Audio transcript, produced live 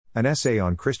An Essay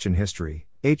on Christian History,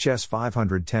 HS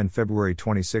 510 February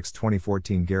 26,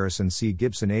 2014 Garrison C.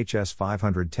 Gibson HS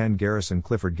 510 Garrison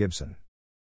Clifford Gibson.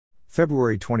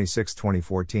 February 26,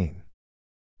 2014.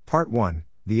 Part 1,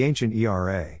 The Ancient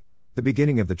Era, The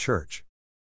Beginning of the Church.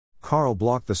 Karl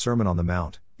Bloch The Sermon on the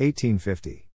Mount,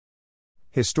 1850.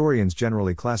 Historians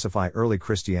generally classify early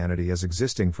Christianity as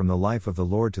existing from the life of the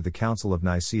Lord to the Council of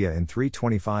Nicaea in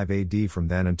 325 AD. From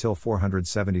then until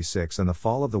 476 and the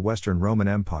fall of the Western Roman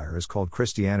Empire is called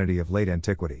Christianity of late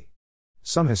antiquity.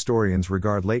 Some historians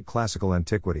regard late classical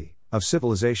antiquity, of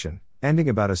civilization, ending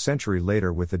about a century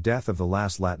later with the death of the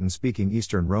last Latin-speaking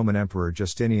Eastern Roman Emperor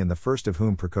Justinian I, of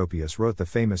whom Procopius wrote the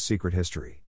famous Secret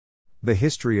History. The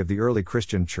history of the early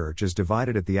Christian Church is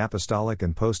divided at the apostolic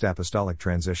and post-apostolic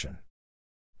transition.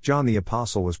 John the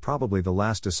Apostle was probably the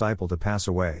last disciple to pass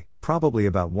away, probably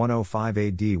about 105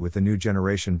 AD, with the new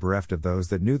generation bereft of those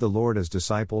that knew the Lord as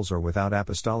disciples or without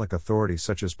apostolic authority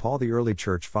such as Paul. The early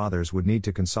church fathers would need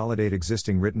to consolidate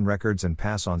existing written records and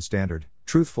pass on standard,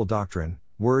 truthful doctrine,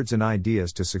 words and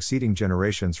ideas to succeeding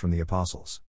generations from the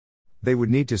apostles. They would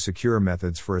need to secure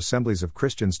methods for assemblies of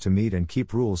Christians to meet and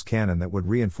keep rules canon that would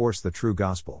reinforce the true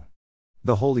gospel.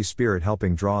 The Holy Spirit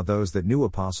helping draw those that knew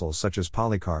apostles such as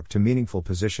Polycarp to meaningful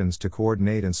positions to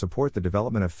coordinate and support the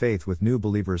development of faith with new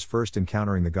believers first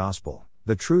encountering the gospel,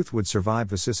 the truth would survive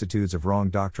vicissitudes of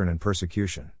wrong doctrine and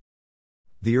persecution.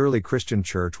 The early Christian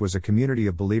church was a community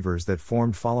of believers that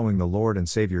formed following the Lord and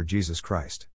Savior Jesus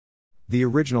Christ. The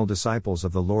original disciples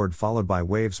of the Lord, followed by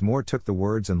waves more, took the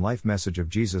words and life message of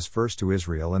Jesus first to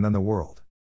Israel and then the world.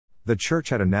 The church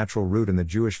had a natural root in the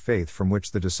Jewish faith from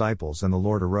which the disciples and the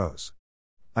Lord arose.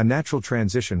 A natural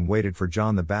transition waited for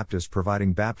John the Baptist,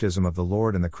 providing baptism of the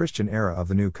Lord in the Christian era of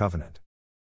the New Covenant.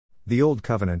 The Old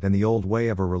Covenant and the old way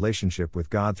of a relationship with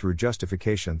God through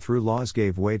justification through laws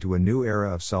gave way to a new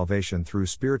era of salvation through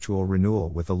spiritual renewal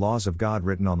with the laws of God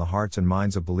written on the hearts and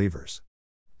minds of believers.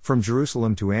 From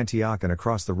Jerusalem to Antioch and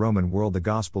across the Roman world, the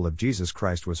gospel of Jesus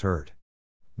Christ was heard.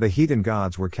 The heathen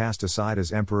gods were cast aside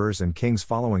as emperors and kings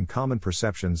following common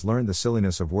perceptions learned the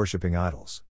silliness of worshipping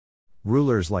idols.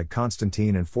 Rulers like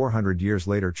Constantine and 400 years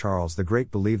later Charles the Great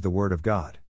believed the word of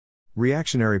God.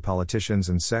 Reactionary politicians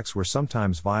and sects were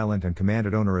sometimes violent and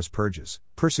commanded onerous purges,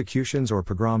 persecutions or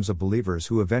pogroms of believers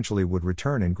who eventually would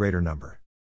return in greater number.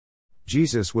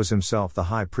 Jesus was himself the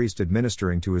high priest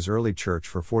administering to his early church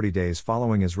for 40 days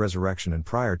following his resurrection and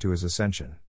prior to his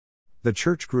ascension. The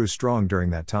church grew strong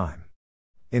during that time.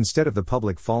 Instead of the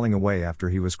public falling away after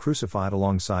he was crucified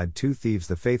alongside two thieves,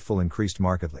 the faithful increased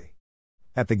markedly.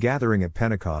 At the gathering at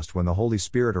Pentecost, when the Holy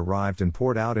Spirit arrived and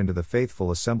poured out into the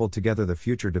faithful assembled together, the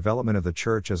future development of the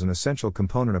church as an essential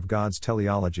component of God's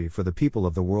teleology for the people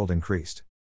of the world increased.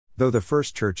 Though the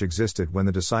first church existed when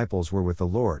the disciples were with the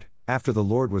Lord, after the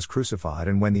Lord was crucified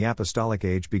and when the apostolic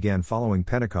age began following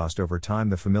Pentecost, over time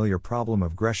the familiar problem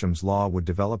of Gresham's law would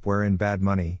develop, wherein bad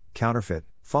money, counterfeit,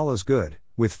 follows good,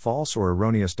 with false or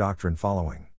erroneous doctrine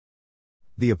following.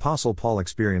 The Apostle Paul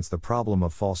experienced the problem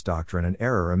of false doctrine and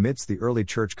error amidst the early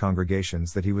church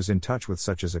congregations that he was in touch with,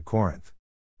 such as at Corinth.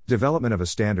 Development of a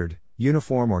standard,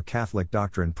 uniform or Catholic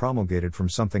doctrine promulgated from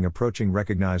something approaching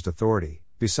recognized authority,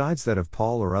 besides that of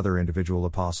Paul or other individual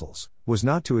apostles, was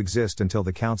not to exist until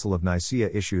the Council of Nicaea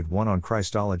issued one on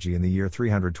Christology in the year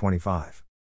 325.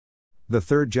 The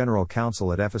Third General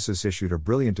Council at Ephesus issued a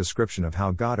brilliant description of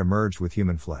how God emerged with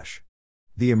human flesh.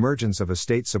 The emergence of a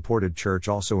state-supported church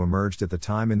also emerged at the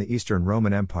time in the Eastern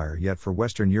Roman Empire, yet for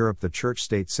Western Europe the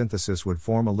church-state synthesis would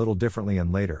form a little differently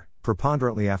and later,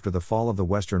 preponderantly after the fall of the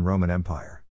Western Roman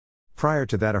Empire. Prior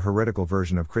to that, a heretical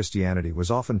version of Christianity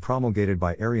was often promulgated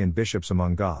by Arian bishops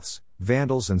among Goths,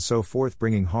 Vandals and so forth,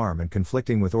 bringing harm and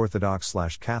conflicting with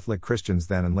Orthodox/Catholic Christians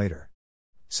then and later.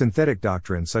 Synthetic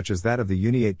doctrine such as that of the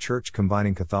Uniate Church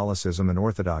combining Catholicism and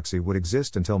Orthodoxy would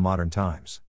exist until modern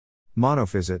times.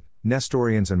 Monophysite,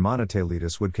 Nestorians and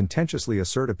Monothelites would contentiously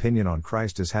assert opinion on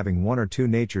Christ as having one or two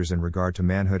natures in regard to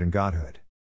manhood and godhood.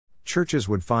 Churches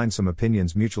would find some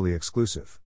opinions mutually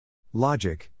exclusive.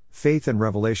 Logic, faith and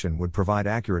revelation would provide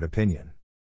accurate opinion.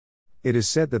 It is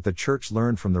said that the church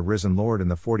learned from the risen Lord in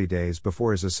the 40 days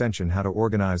before his ascension how to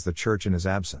organize the church in his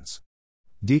absence.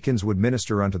 Deacons would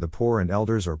minister unto the poor and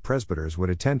elders or presbyters would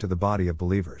attend to the body of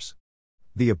believers.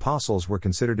 The apostles were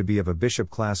considered to be of a bishop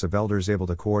class of elders able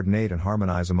to coordinate and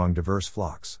harmonize among diverse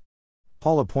flocks.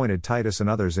 Paul appointed Titus and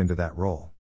others into that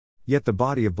role. Yet the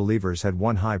body of believers had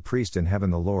one high priest in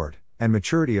heaven, the Lord, and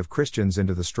maturity of Christians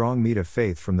into the strong meat of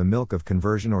faith from the milk of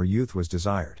conversion or youth was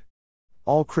desired.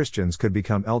 All Christians could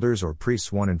become elders or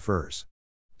priests, one infers.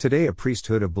 Today, a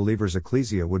priesthood of believers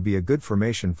ecclesia would be a good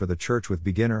formation for the church with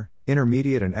beginner,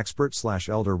 intermediate, and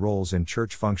expert/elder roles in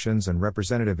church functions and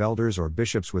representative elders or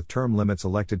bishops with term limits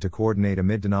elected to coordinate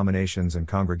amid denominations and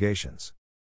congregations.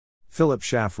 Philip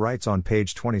Schaff writes on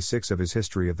page 26 of his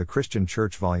History of the Christian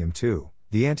Church Volume 2,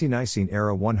 the Ante-Nicene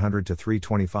Era 100 to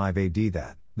 325 AD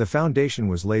that the foundation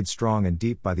was laid strong and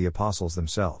deep by the apostles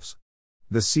themselves.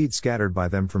 The seed scattered by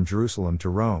them from Jerusalem to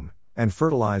Rome, and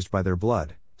fertilized by their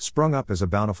blood, sprung up as a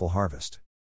bountiful harvest.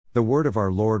 The word of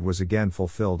our Lord was again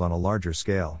fulfilled on a larger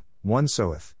scale, one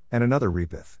soweth, and another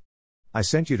reapeth. I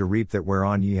sent you to reap that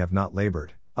whereon ye have not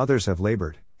labored, others have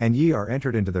labored, and ye are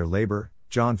entered into their labor,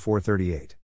 John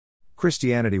 4:38.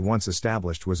 Christianity once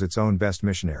established was its own best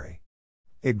missionary.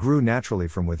 It grew naturally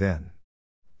from within.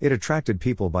 It attracted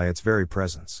people by its very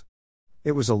presence.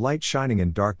 It was a light shining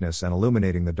in darkness and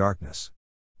illuminating the darkness.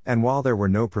 And while there were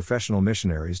no professional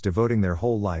missionaries devoting their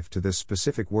whole life to this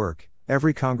specific work,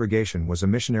 every congregation was a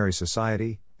missionary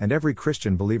society, and every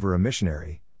Christian believer a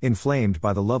missionary, inflamed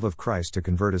by the love of Christ to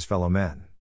convert his fellow men.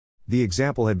 The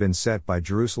example had been set by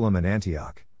Jerusalem and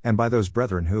Antioch, and by those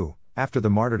brethren who, after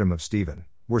the martyrdom of Stephen,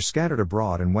 were scattered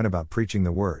abroad and went about preaching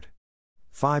the word.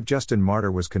 5 Justin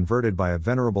Martyr was converted by a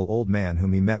venerable old man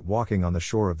whom he met walking on the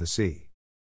shore of the sea.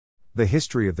 The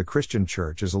history of the Christian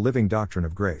church is a living doctrine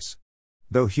of grace.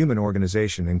 Though human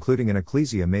organization, including an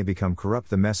ecclesia, may become corrupt,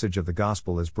 the message of the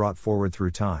gospel is brought forward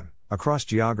through time, across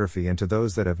geography, and to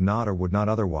those that have not or would not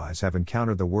otherwise have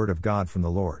encountered the word of God from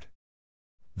the Lord.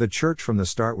 The church from the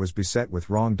start was beset with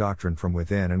wrong doctrine from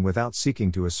within and without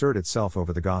seeking to assert itself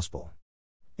over the gospel.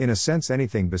 In a sense,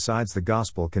 anything besides the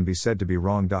gospel can be said to be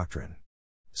wrong doctrine.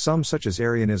 Some, such as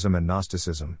Arianism and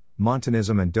Gnosticism,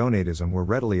 Montanism and Donatism, were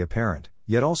readily apparent,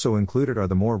 yet also included are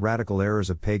the more radical errors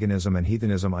of paganism and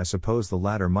heathenism. I suppose the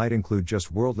latter might include just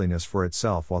worldliness for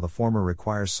itself, while the former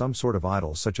requires some sort of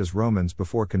idol, such as Romans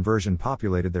before conversion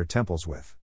populated their temples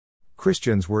with.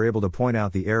 Christians were able to point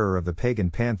out the error of the pagan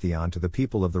pantheon to the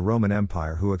people of the Roman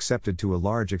Empire, who accepted to a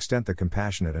large extent the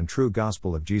compassionate and true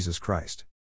gospel of Jesus Christ.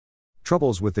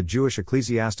 Troubles with the Jewish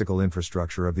ecclesiastical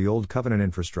infrastructure of the Old Covenant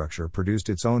infrastructure produced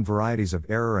its own varieties of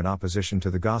error and opposition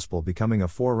to the gospel, becoming a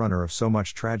forerunner of so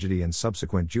much tragedy and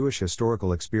subsequent Jewish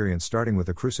historical experience, starting with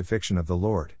the crucifixion of the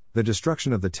Lord, the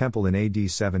destruction of the temple in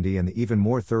AD 70, and the even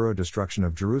more thorough destruction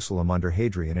of Jerusalem under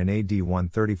Hadrian in AD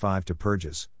 135, to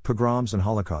purges, pogroms, and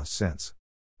holocausts since.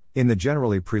 In the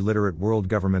generally pre-literate world,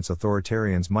 governments,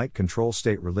 authoritarians might control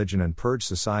state religion and purge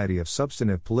society of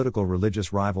substantive political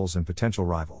religious rivals and potential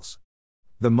rivals.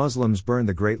 The Muslims burned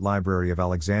the Great Library of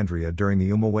Alexandria during the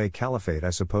Umayyad Caliphate,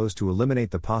 I suppose to eliminate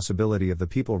the possibility of the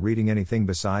people reading anything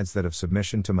besides that of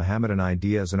submission to Mohammedan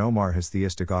ideas and Omar his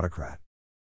theistic autocrat.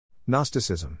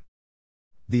 Gnosticism.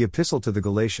 The Epistle to the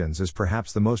Galatians is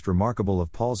perhaps the most remarkable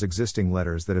of Paul's existing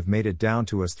letters that have made it down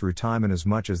to us through time,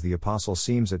 inasmuch as the apostle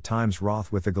seems at times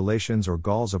wroth with the Galatians or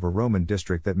Gauls of a Roman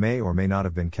district that may or may not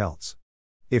have been Celts.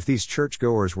 If these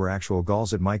churchgoers were actual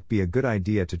Gauls, it might be a good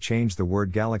idea to change the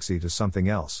word galaxy to something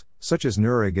else, such as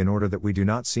Neurig, in order that we do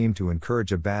not seem to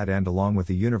encourage a bad end along with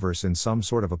the universe in some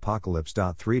sort of apocalypse.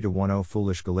 3-10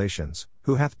 Foolish Galatians,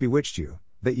 who hath bewitched you,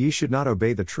 that ye should not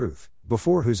obey the truth,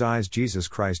 before whose eyes Jesus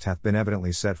Christ hath been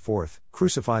evidently set forth,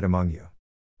 crucified among you.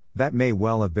 That may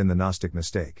well have been the Gnostic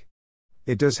mistake.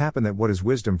 It does happen that what is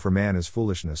wisdom for man is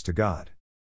foolishness to God.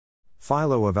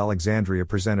 Philo of Alexandria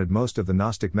presented most of the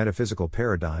Gnostic metaphysical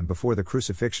paradigm before the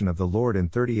crucifixion of the Lord in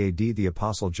 30 AD. The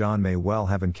Apostle John may well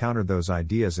have encountered those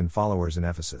ideas in followers in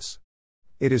Ephesus.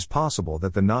 It is possible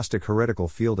that the Gnostic heretical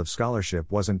field of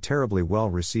scholarship wasn't terribly well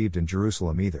received in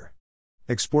Jerusalem either.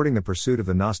 Exporting the pursuit of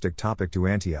the Gnostic topic to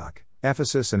Antioch,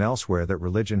 Ephesus, and elsewhere that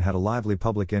religion had a lively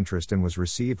public interest and was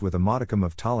received with a modicum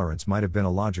of tolerance might have been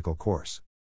a logical course.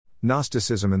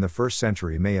 Gnosticism in the 1st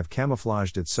century may have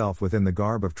camouflaged itself within the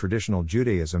garb of traditional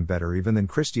Judaism better even than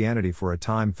Christianity for a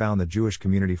time found the Jewish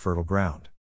community fertile ground.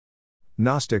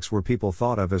 Gnostics were people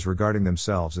thought of as regarding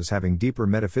themselves as having deeper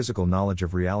metaphysical knowledge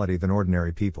of reality than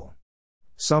ordinary people.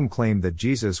 Some claimed that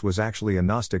Jesus was actually a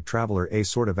Gnostic traveler, a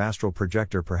sort of astral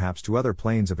projector perhaps to other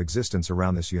planes of existence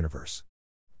around this universe.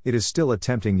 It is still a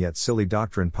tempting yet silly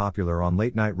doctrine, popular on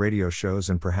late-night radio shows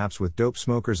and perhaps with dope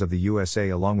smokers of the USA,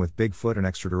 along with Bigfoot and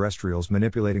extraterrestrials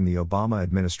manipulating the Obama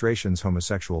administration's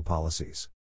homosexual policies.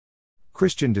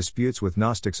 Christian disputes with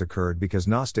Gnostics occurred because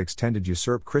Gnostics tended to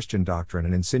usurp Christian doctrine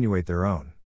and insinuate their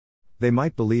own. They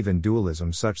might believe in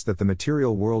dualism such that the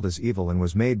material world is evil and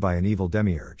was made by an evil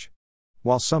demiurge.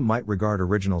 While some might regard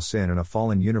original sin in a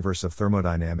fallen universe of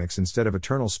thermodynamics instead of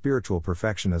eternal spiritual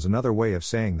perfection as another way of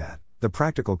saying that the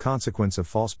practical consequences of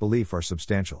false belief are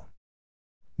substantial.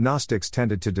 Gnostics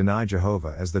tended to deny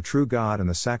Jehovah as the true God and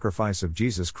the sacrifice of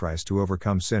Jesus Christ to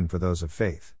overcome sin for those of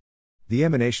faith. The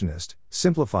emanationist,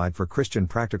 simplified for Christian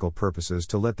practical purposes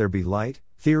to let there be light,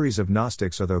 theories of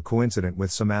Gnostics are though coincident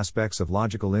with some aspects of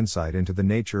logical insight into the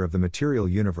nature of the material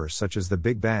universe such as the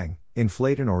Big Bang,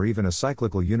 inflation or even a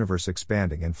cyclical universe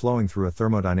expanding and flowing through a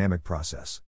thermodynamic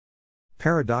process.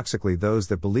 Paradoxically, those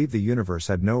that believe the universe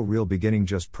had no real beginning,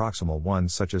 just proximal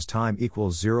ones such as time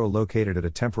equals zero located at a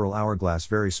temporal hourglass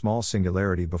very small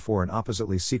singularity before an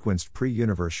oppositely sequenced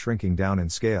pre-universe shrinking down in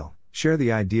scale, share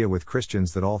the idea with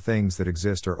Christians that all things that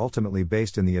exist are ultimately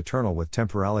based in the eternal, with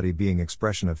temporality being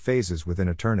expression of phases within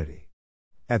eternity.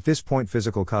 At this point,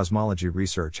 physical cosmology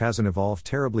research hasn't evolved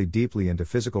terribly deeply into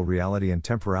physical reality and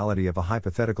temporality of a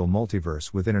hypothetical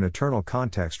multiverse within an eternal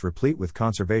context replete with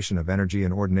conservation of energy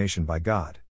and ordination by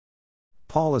God.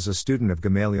 Paul, as a student of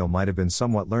Gamaliel, might have been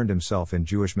somewhat learned himself in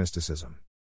Jewish mysticism.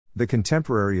 The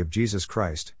contemporary of Jesus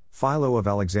Christ, Philo of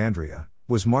Alexandria,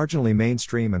 was marginally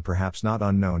mainstream and perhaps not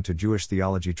unknown to Jewish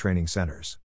theology training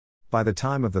centers. By the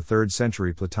time of the 3rd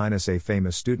century, Plotinus, a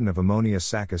famous student of Ammonius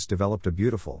Saccas, developed a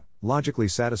beautiful, logically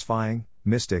satisfying,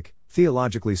 mystic,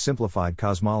 theologically simplified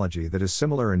cosmology that is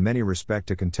similar in many respects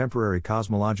to contemporary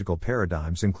cosmological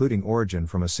paradigms, including origin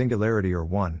from a singularity or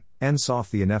one, En Sof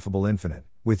the ineffable infinite,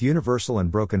 with universal and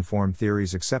broken form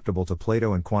theories acceptable to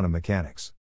Plato and quantum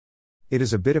mechanics. It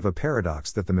is a bit of a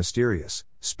paradox that the mysterious,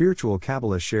 spiritual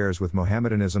Kabbalah shares with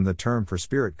Mohammedanism the term for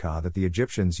spirit Ka that the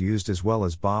Egyptians used, as well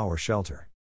as Ba or shelter.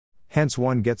 Hence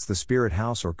one gets the spirit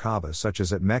house or Kaaba such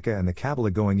as at Mecca, and the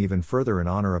Kabbalah going even further in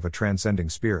honor of a transcending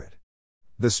spirit.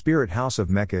 The spirit house of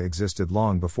Mecca existed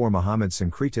long before Muhammad's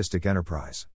syncretistic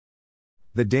enterprise.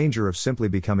 The danger of simply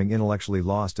becoming intellectually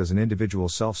lost as an individual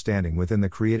self standing within the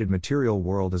created material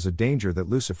world is a danger that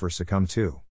Lucifer succumbed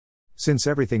to. Since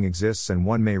everything exists and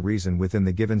one may reason within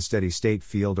the given steady state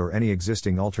field or any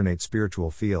existing alternate spiritual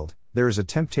field, there is a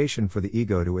temptation for the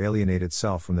ego to alienate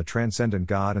itself from the transcendent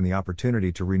God and the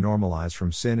opportunity to renormalize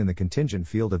from sin in the contingent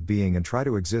field of being and try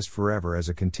to exist forever as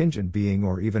a contingent being,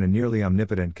 or even a nearly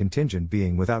omnipotent contingent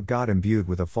being without God, imbued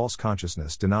with a false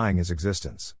consciousness denying his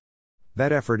existence.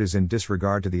 That effort is in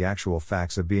disregard to the actual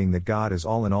facts of being, that God is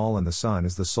all in all and the Son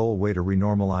is the sole way to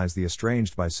renormalize the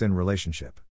estranged by sin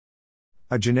relationship.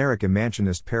 A generic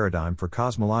Immansionist paradigm for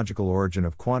cosmological origin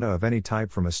of quanta of any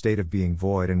type from a state of being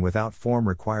void and without form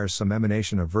requires some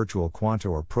emanation of virtual quanta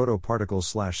or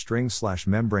proto-particles / strings /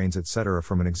 membranes etc.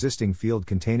 from an existing field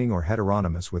containing or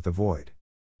heteronymous with the void.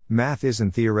 Math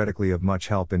isn't theoretically of much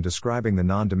help in describing the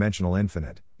non-dimensional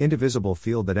infinite, indivisible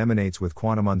field that emanates with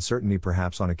quantum uncertainty,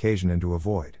 perhaps on occasion into a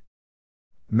void.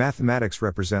 Mathematics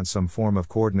represents some form of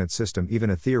coordinate system, even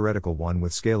a theoretical one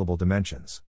with scalable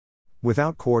dimensions.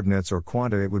 Without coordinates or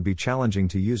quanta, it would be challenging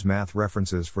to use math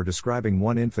references for describing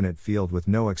one infinite field with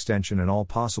no extension and all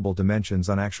possible dimensions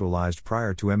unactualized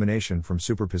prior to emanation from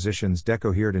superpositions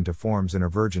decohered into forms in a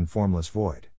virgin formless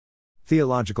void.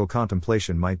 Theological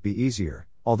contemplation might be easier,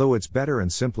 although it's better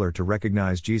and simpler to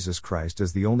recognize Jesus Christ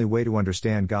as the only way to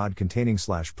understand God, containing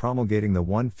 / promulgating the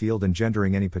one field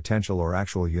engendering any potential or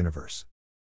actual universe.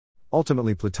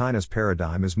 Ultimately, Plotinus'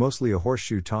 paradigm is mostly a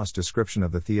horseshoe-toss description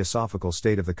of the theosophical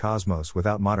state of the cosmos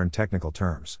without modern technical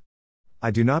terms. I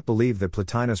do not believe that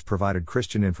Plotinus provided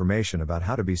Christian information about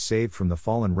how to be saved from the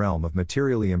fallen realm of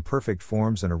materially imperfect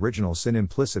forms and original sin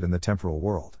implicit in the temporal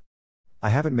world. I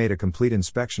haven't made a complete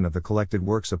inspection of the collected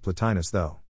works of Plotinus,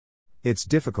 though. It's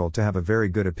difficult to have a very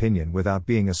good opinion without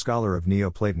being a scholar of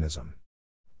Neoplatonism.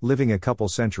 Living a couple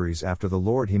centuries after the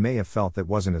Lord, he may have felt that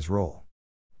wasn't his role.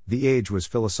 The age was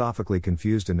philosophically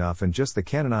confused enough, and just the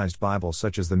canonized Bible,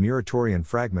 such as the Muratorian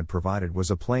fragment provided, was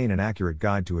a plain and accurate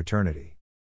guide to eternity.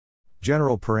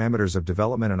 General parameters of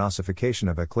development and ossification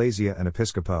of ecclesia and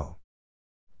episcopo.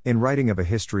 In writing of a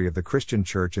history of the Christian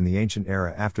Church in the ancient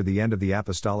era after the end of the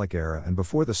Apostolic era and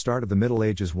before the start of the Middle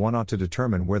Ages, one ought to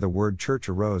determine where the word church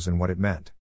arose and what it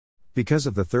meant. Because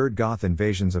of the Third Goth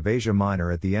invasions of Asia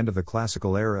Minor at the end of the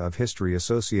classical era of history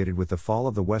associated with the fall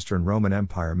of the Western Roman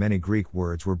Empire, many Greek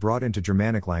words were brought into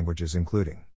Germanic languages,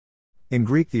 including. In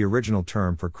Greek, the original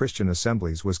term for Christian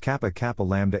assemblies was kappa kappa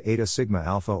lambda eta sigma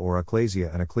alpha, or ecclesia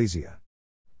and ecclesia.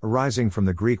 Arising from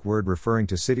the Greek word referring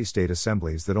to city-state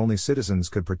assemblies that only citizens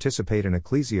could participate in,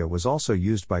 ecclesia was also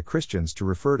used by Christians to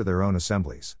refer to their own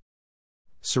assemblies.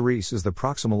 Ceres is the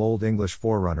proximal Old English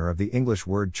forerunner of the English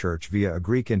word church via a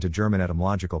Greek into German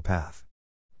etymological path.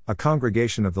 A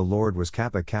congregation of the Lord was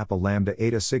kappa kappa lambda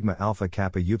eta sigma alpha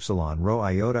kappa upsilon rho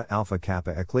iota alpha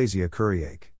kappa ecclesia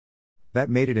kuriake.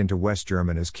 That made it into West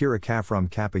German as kira kaphram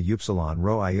kappa upsilon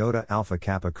rho iota alpha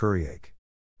kappa kuriake.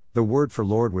 The word for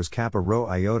Lord was kappa rho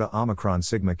iota omicron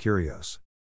sigma kurios.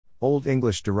 Old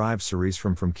English derived ceres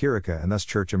from Kirica, and thus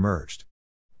church emerged.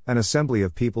 An assembly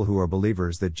of people who are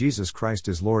believers that Jesus Christ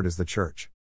is Lord is the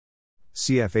church.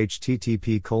 Cf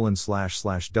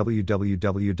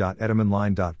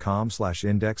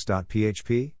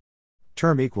http://www.edamonline.com/index.php.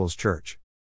 Term equals church.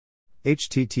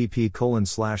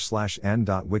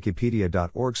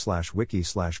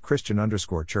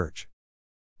 http://n.wikipedia.org/wiki/Christian_church.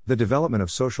 The development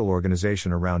of social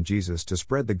organization around Jesus to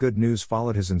spread the good news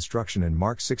followed his instruction in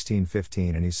Mark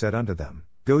 16:15, and he said unto them,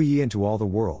 Go ye into all the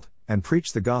world, and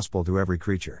preach the gospel to every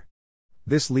creature.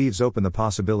 This leaves open the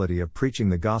possibility of preaching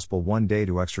the gospel one day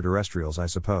to extraterrestrials, I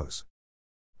suppose.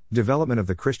 Development of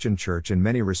the Christian church in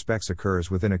many respects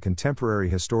occurs within a contemporary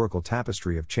historical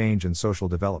tapestry of change and social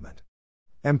development.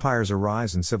 Empires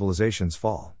arise and civilizations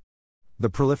fall. The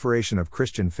proliferation of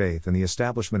Christian faith and the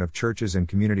establishment of churches and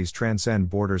communities transcend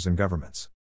borders and governments.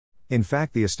 In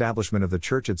fact, the establishment of the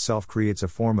church itself creates a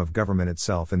form of government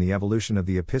itself in the evolution of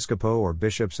the episcopo or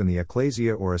bishops and the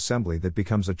ecclesia or assembly that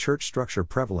becomes a church structure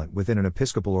prevalent within an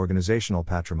episcopal organizational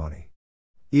patrimony.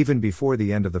 Even before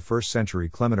the end of the 1st century,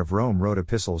 Clement of Rome wrote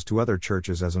epistles to other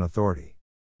churches as an authority.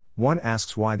 One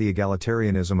asks why the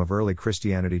egalitarianism of early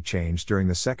Christianity changed during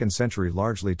the 2nd century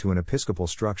largely to an episcopal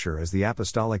structure as the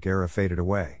apostolic era faded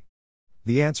away.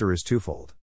 The answer is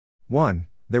twofold. 1.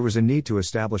 There was a need to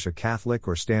establish a Catholic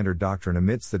or standard doctrine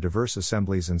amidst the diverse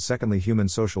assemblies, and secondly, human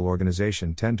social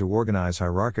organization tend to organize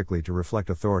hierarchically to reflect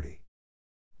authority.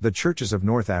 The churches of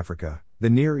North Africa, the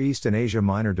Near East and Asia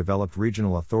Minor developed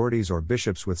regional authorities or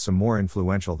bishops, with some more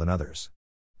influential than others.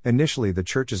 Initially, the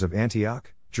churches of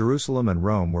Antioch, Jerusalem and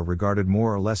Rome were regarded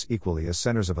more or less equally as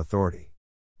centers of authority.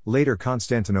 Later,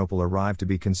 Constantinople arrived to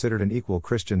be considered an equal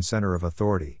Christian center of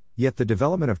authority, yet the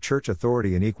development of church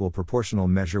authority in equal proportional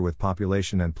measure with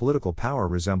population and political power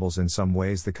resembles in some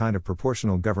ways the kind of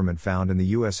proportional government found in the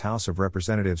U.S. House of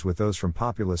Representatives, with those from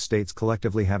populous states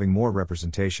collectively having more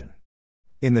representation.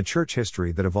 In the church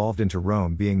history that evolved into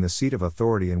Rome being the seat of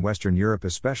authority in Western Europe,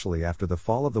 especially after the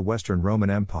fall of the Western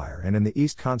Roman Empire, and in the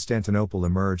East, Constantinople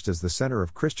emerged as the center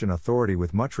of Christian authority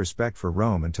with much respect for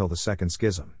Rome until the Second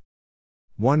Schism.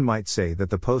 One might say that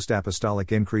the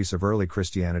post-apostolic increase of early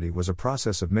Christianity was a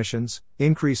process of missions,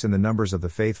 increase in the numbers of the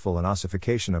faithful, and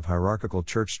ossification of hierarchical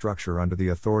church structure under the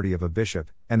authority of a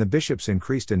bishop, and the bishops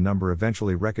increased in number,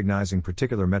 eventually recognizing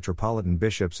particular metropolitan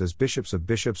bishops as bishops of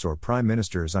bishops or prime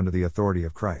ministers under the authority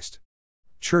of Christ.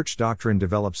 Church doctrine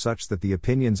developed such that the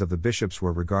opinions of the bishops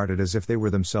were regarded as if they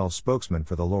were themselves spokesmen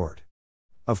for the Lord.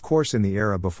 Of course, in the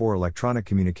era before electronic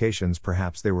communications,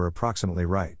 perhaps they were approximately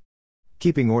right.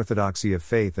 Keeping orthodoxy of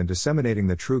faith and disseminating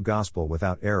the true gospel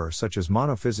without error, such as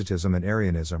monophysitism and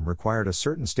Arianism, required a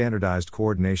certain standardized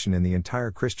coordination in the entire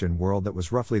Christian world that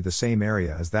was roughly the same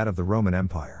area as that of the Roman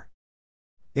Empire.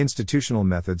 Institutional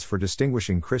methods for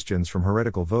distinguishing Christians from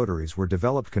heretical votaries were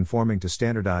developed, conforming to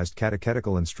standardized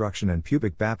catechetical instruction and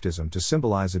pubic baptism to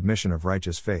symbolize admission of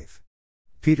righteous faith.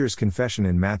 Peter's confession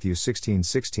in Matthew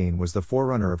 16:16 was the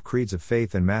forerunner of creeds of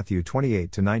faith, and Matthew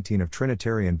 28-19 of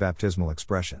Trinitarian baptismal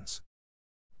expressions.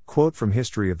 Quote from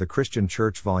History of the Christian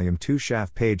Church, Volume 2,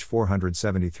 Schaff, page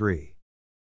 473.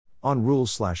 On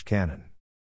rules/canon.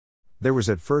 There was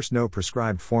at first no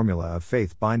prescribed formula of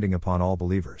faith binding upon all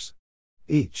believers.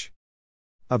 Each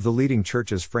of the leading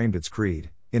churches framed its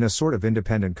creed, in a sort of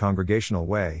independent congregational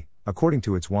way, according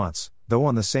to its wants, though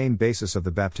on the same basis of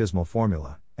the baptismal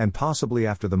formula, and possibly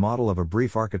after the model of a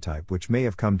brief archetype which may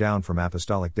have come down from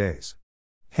apostolic days.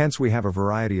 Hence we have a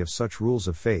variety of such rules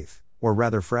of faith, or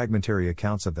rather fragmentary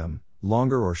accounts of them,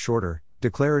 longer or shorter,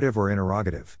 declarative or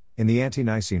interrogative, in the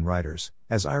ante-Nicene writers,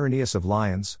 as Irenaeus of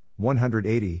Lyons,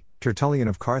 180, Tertullian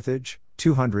of Carthage,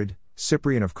 200,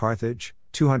 Cyprian of Carthage,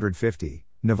 250,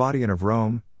 Novatian of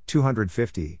Rome,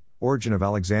 250, Origen of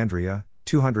Alexandria,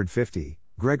 250,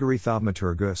 Gregory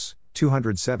Thaumaturgus,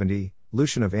 270,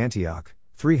 Lucian of Antioch,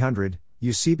 300,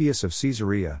 Eusebius of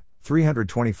Caesarea,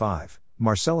 325,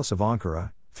 Marcellus of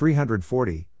Ankara,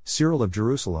 340, Cyril of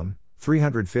Jerusalem,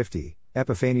 350,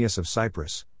 Epiphanius of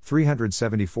Cyprus,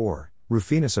 374,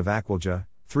 Rufinus of Aquilja,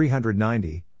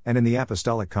 390, and in the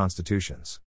Apostolic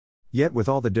Constitutions. Yet with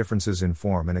all the differences in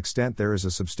form and extent there is a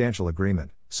substantial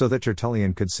agreement, so that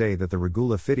Tertullian could say that the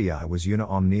Regula Fidei was una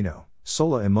omnino,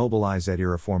 sola immobilis et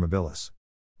irreformabilis.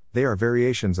 They are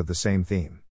variations of the same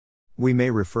theme. We may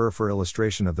refer for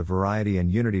illustration of the variety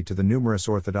and unity to the numerous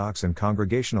Orthodox and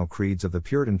Congregational creeds of the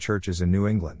Puritan churches in New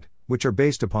England, which are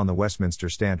based upon the Westminster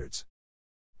Standards.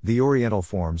 The Oriental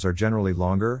forms are generally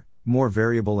longer, more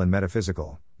variable and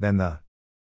metaphysical, than the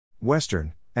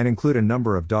Western, and include a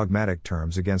number of dogmatic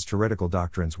terms against heretical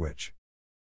doctrines which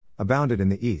abounded in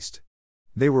the East.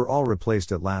 They were all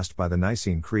replaced at last by the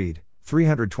Nicene Creed,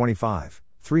 325,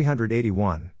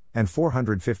 381, and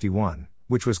 451,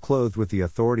 which was clothed with the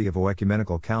authority of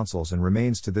oecumenical councils and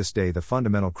remains to this day the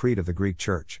fundamental creed of the Greek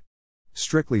Church.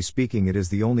 Strictly speaking, it is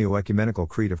the only oecumenical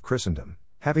creed of Christendom,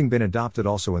 having been adopted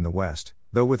also in the West,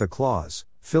 though with a clause,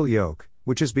 filioque,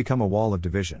 which has become a wall of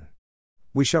division.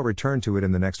 We shall return to it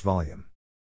in the next volume.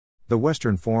 The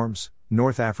Western forms,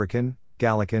 North African,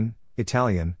 Gallican,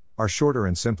 Italian, are shorter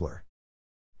and simpler,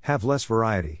 have less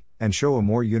variety, and show a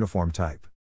more uniform type.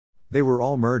 They were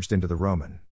all merged into the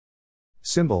Roman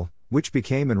symbol, which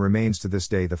became and remains to this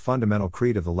day the fundamental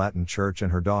creed of the Latin Church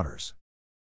and her daughters.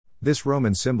 This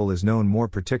Roman symbol is known more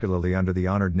particularly under the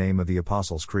honored name of the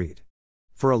Apostles' Creed.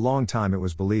 For a long time it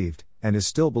was believed, and is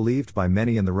still believed by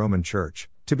many in the Roman Church,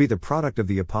 to be the product of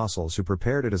the apostles who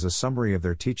prepared it as a summary of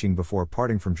their teaching before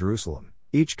parting from Jerusalem,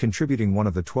 each contributing one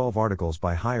of the 12 articles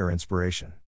by higher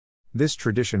inspiration. This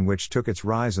tradition, which took its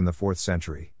rise in the 4th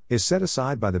century, is set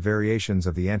aside by the variations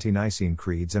of the Ante-Nicene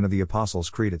creeds and of the Apostles'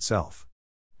 Creed itself.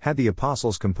 Had the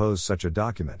apostles composed such a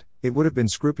document, it would have been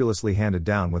scrupulously handed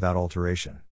down without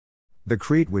alteration. The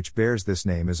creed which bears this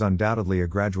name is undoubtedly a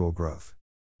gradual growth.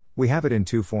 We have it in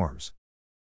two forms.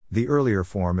 The earlier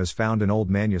form, as found in old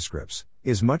manuscripts,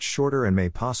 is much shorter and may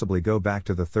possibly go back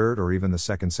to the 3rd or even the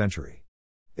 2nd century.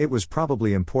 It was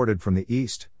probably imported from the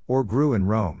East, or grew in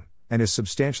Rome, and is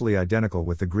substantially identical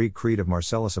with the Greek creed of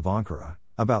Marcellus of Ankara,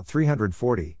 about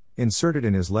 340, inserted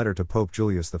in his letter to Pope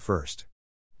Julius I.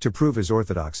 To prove his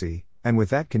orthodoxy, and with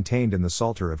that contained in the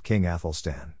Psalter of King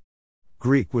Athelstan.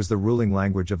 Greek was the ruling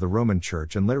language of the Roman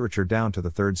Church and literature down to the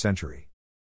 3rd century.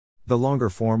 The longer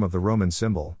form of the Roman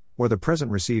symbol, or the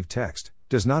present received text,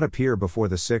 does not appear before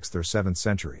the 6th or 7th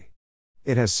century.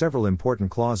 It has several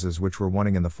important clauses which were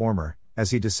wanting in the former,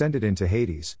 as he descended into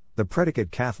Hades, the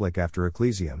predicate Catholic after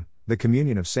Ecclesiam, the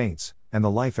communion of saints, and the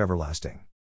life everlasting.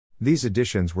 These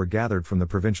additions were gathered from the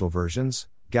provincial versions,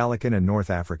 Gallican and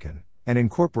North African, and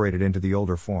incorporated into the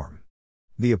older form.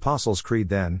 The Apostles' Creed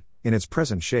then, in its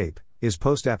present shape, is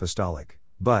post-apostolic,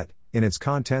 but, in its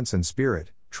contents and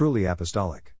spirit, truly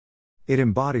apostolic. It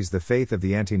embodies the faith of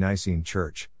the Ante-Nicene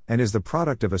Church, and is the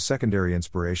product of a secondary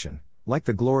inspiration, like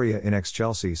the Gloria in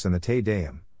Excelsis and the Te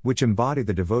Deum, which embody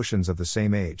the devotions of the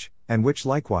same age, and which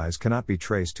likewise cannot be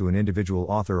traced to an individual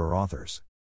author or authors.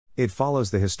 It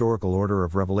follows the historical order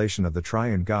of revelation of the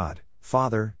Triune God,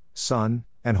 Father, Son,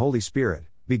 and Holy Spirit,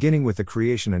 beginning with the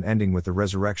creation and ending with the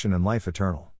resurrection and life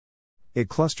eternal. It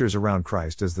clusters around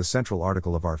Christ as the central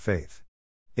article of our faith.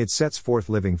 It sets forth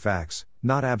living facts,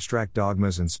 not abstract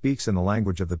dogmas, and speaks in the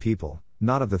language of the people,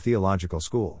 not of the theological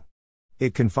school.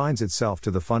 It confines itself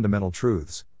to the fundamental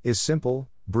truths, is simple,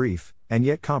 brief, and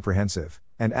yet comprehensive,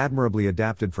 and admirably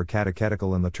adapted for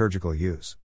catechetical and liturgical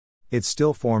use. It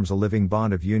still forms a living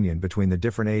bond of union between the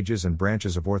different ages and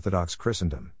branches of Orthodox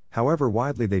Christendom, however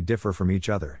widely they differ from each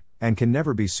other, and can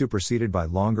never be superseded by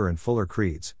longer and fuller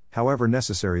creeds, however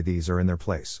necessary these are in their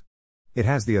place. It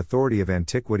has the authority of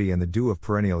antiquity and the dew of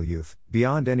perennial youth,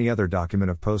 beyond any other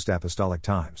document of post-apostolic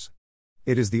times.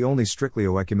 It is the only strictly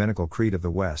oecumenical creed of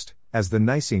the West, as the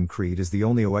Nicene Creed is the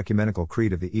only oecumenical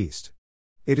creed of the East.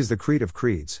 It is the creed of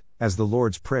creeds, as the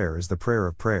Lord's Prayer is the prayer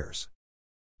of prayers.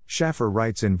 Schaffer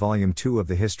writes in Volume 2 of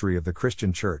the History of the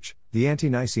Christian Church, the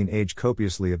Ante-Nicene age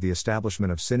copiously of the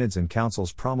establishment of synods and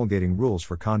councils promulgating rules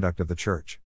for conduct of the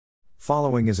Church.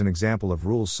 Following is an example of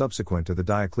rules subsequent to the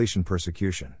Diocletian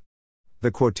persecution.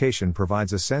 The quotation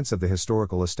provides a sense of the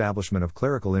historical establishment of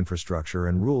clerical infrastructure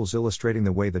and rules illustrating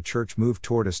the way the Church moved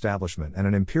toward establishment and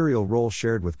an imperial role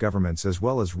shared with governments, as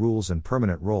well as rules and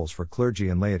permanent roles for clergy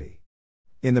and laity.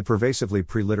 In the pervasively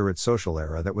pre-literate social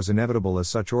era that was inevitable as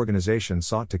such organizations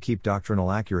sought to keep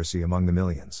doctrinal accuracy among the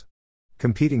millions.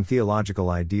 Competing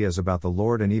theological ideas about the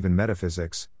Lord and even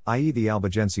metaphysics, i.e. the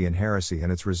Albigensian heresy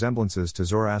and its resemblances to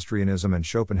Zoroastrianism and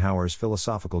Schopenhauer's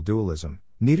philosophical dualism,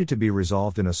 needed to be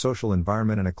resolved in a social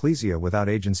environment and ecclesia without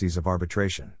agencies of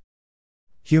arbitration.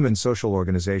 Human social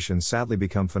organizations sadly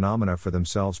become phenomena for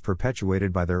themselves,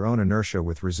 perpetuated by their own inertia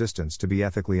with resistance to be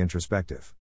ethically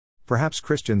introspective. Perhaps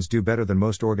Christians do better than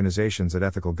most organizations at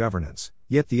ethical governance,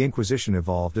 yet the Inquisition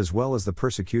evolved as well as the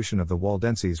persecution of the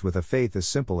Waldenses with a faith as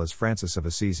simple as Francis of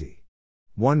Assisi.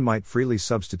 One might freely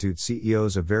substitute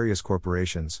CEOs of various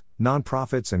corporations,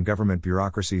 non-profits and government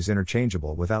bureaucracies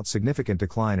interchangeable without significant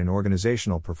decline in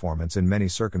organizational performance in many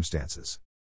circumstances.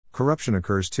 Corruption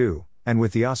occurs too, and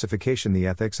with the ossification the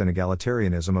ethics and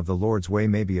egalitarianism of the Lord's way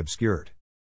may be obscured.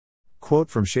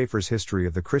 Quote from Schaeffer's History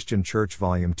of the Christian Church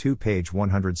Volume 2 page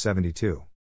 172.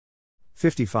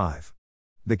 55.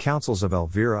 The Councils of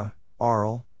Elvira,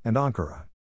 Arles, and Ankara.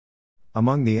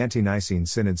 Among the ante-Nicene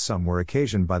synods some were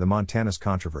occasioned by the Montanist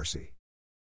controversy.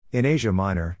 In Asia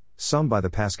Minor, some by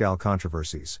the Paschal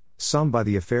controversies, some by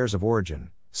the affairs of Origen,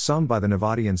 some by the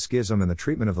Nevadian Schism and the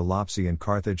treatment of the Lapsi in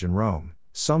Carthage and Rome,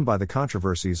 some by the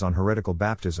controversies on heretical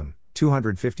baptism,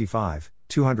 255,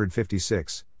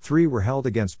 256, 3 were held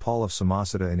against Paul of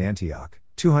Samosata in Antioch,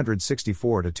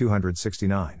 264 to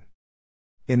 269.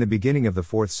 In the beginning of the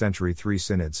 4th century 3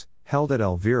 synods, held at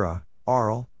Elvira,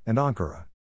 Arles, and Ankara,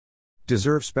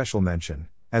 deserve special mention,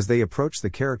 as they approached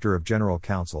the character of general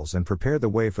councils and prepared the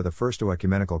way for the First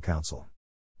Oecumenical Council.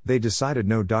 They decided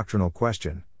no doctrinal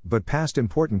question, but passed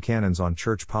important canons on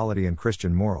church polity and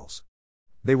Christian morals.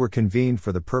 They were convened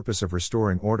for the purpose of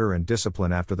restoring order and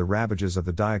discipline after the ravages of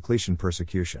the Diocletian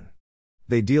persecution.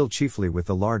 They deal chiefly with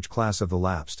the large class of the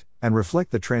lapsed, and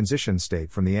reflect the transition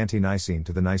state from the ante-Nicene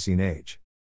to the Nicene age.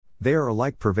 They are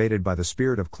alike pervaded by the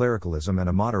spirit of clericalism and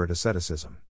a moderate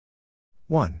asceticism.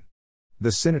 1.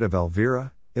 The Synod of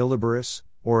Elvira, Illiberis,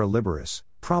 or Illiberis,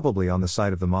 probably on the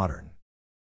site of the modern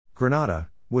Granada,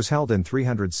 was held in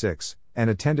 306, and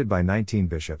attended by 19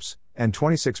 bishops, and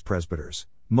 26 presbyters,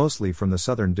 mostly from the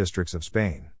southern districts of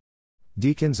Spain.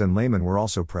 Deacons and laymen were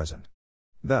also present.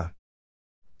 The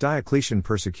Diocletian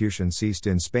persecution ceased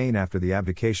in Spain after the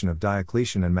abdication of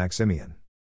Diocletian and Maximian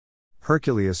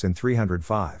Herculeus in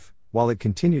 305, while it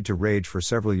continued to rage for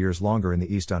several years longer in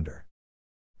the east under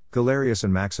Galerius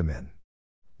and Maximin.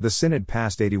 The synod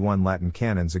passed 81 Latin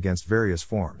canons against various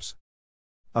forms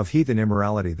of heathen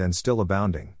immorality then still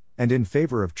abounding, and in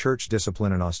favor of church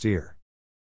discipline and austere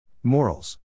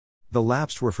morals. The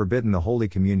lapsed were forbidden the Holy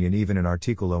Communion even in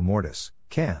Articulo Mortis,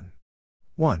 Can.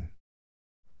 1.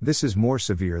 This is more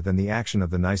severe than the action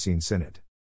of the Nicene Synod.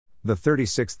 The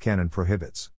 36th canon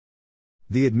prohibits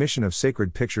the admission of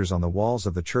sacred pictures on the walls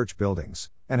of the church buildings,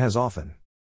 and has often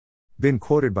been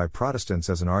quoted by Protestants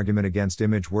as an argument against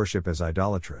image worship as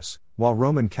idolatrous, while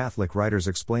Roman Catholic writers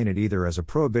explain it either as a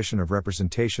prohibition of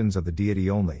representations of the deity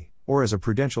only, or as a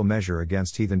prudential measure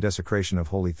against heathen desecration of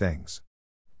holy things.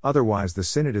 Otherwise, the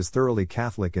synod is thoroughly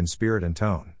Catholic in spirit and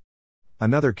tone.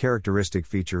 Another characteristic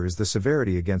feature is the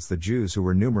severity against the Jews who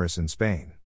were numerous in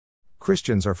Spain.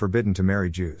 Christians are forbidden to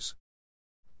marry Jews.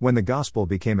 When the gospel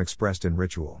became expressed in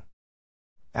ritual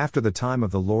after the time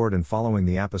of the Lord and following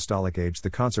the apostolic age, the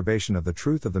conservation of the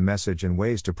truth of the message and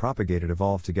ways to propagate it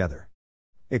evolved together.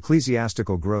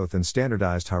 Ecclesiastical growth and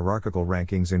standardized hierarchical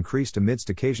rankings increased amidst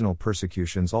occasional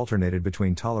persecutions alternated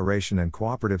between toleration and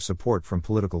cooperative support from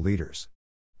political leaders.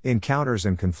 Encounters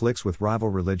and conflicts with rival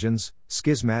religions,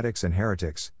 schismatics and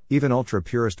heretics, even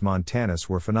ultra-purist Montanus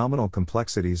were phenomenal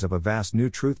complexities of a vast new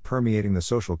truth permeating the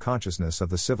social consciousness of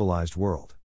the civilized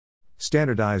world.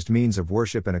 Standardized means of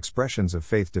worship and expressions of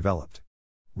faith developed.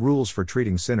 Rules for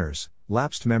treating sinners,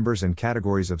 lapsed members and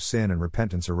categories of sin and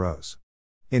repentance arose.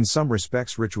 In some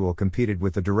respects, ritual competed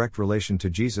with the direct relation to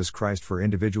Jesus Christ for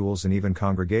individuals and even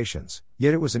congregations,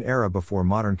 yet it was an era before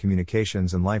modern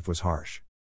communications and life was harsh.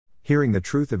 Hearing the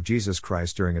truth of Jesus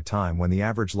Christ during a time when the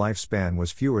average lifespan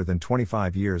was fewer than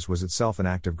 25 years was itself an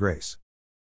act of grace.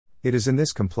 It is in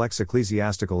this complex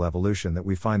ecclesiastical evolution that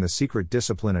we find the secret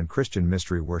discipline and Christian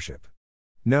mystery worship.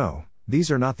 No, these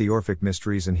are not the Orphic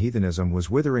mysteries, and heathenism was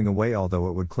withering away, although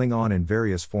it would cling on in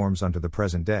various forms unto the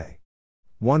present day.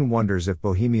 One wonders if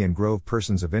Bohemian Grove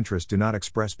persons of interest do not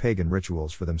express pagan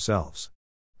rituals for themselves.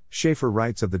 Schaeffer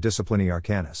writes of the Disciplini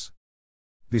Arcanis.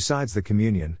 Besides the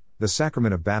communion, the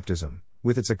sacrament of baptism,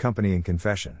 with its accompanying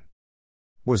confession,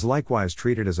 was likewise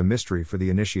treated as a mystery for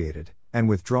the initiated, and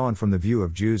withdrawn from the view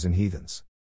of Jews and heathens.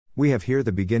 We have here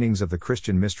the beginnings of the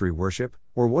Christian mystery worship,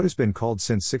 or what has been called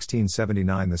since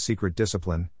 1679 the secret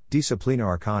discipline, Disciplina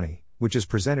Arcani, which is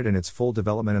presented in its full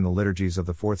development in the liturgies of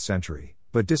the 4th century,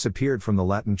 but disappeared from the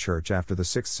Latin Church after the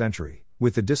 6th century,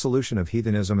 with the dissolution of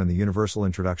heathenism and the universal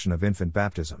introduction of infant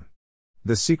baptism.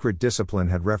 The secret discipline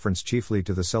had reference chiefly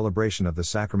to the celebration of the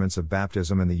sacraments of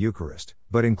baptism and the Eucharist,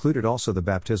 but included also the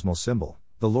baptismal symbol,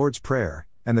 the Lord's Prayer,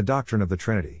 and the doctrine of the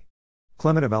Trinity.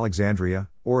 Clement of Alexandria,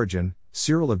 Origen,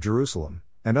 Cyril of Jerusalem,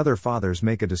 and other fathers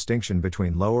make a distinction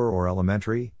between lower or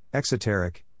elementary,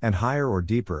 exoteric, and higher or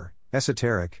deeper,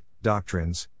 esoteric,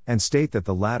 doctrines, and state that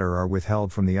the latter are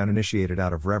withheld from the uninitiated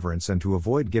out of reverence and to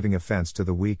avoid giving offense to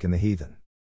the weak and the heathen.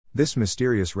 This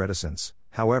mysterious reticence,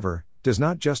 however, does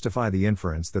not justify the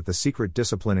inference that the secret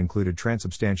discipline included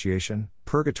transubstantiation,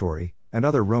 purgatory, and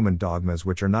other Roman dogmas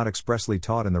which are not expressly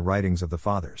taught in the writings of the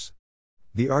Fathers.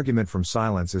 The argument from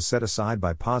silence is set aside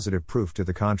by positive proof to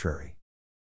the contrary.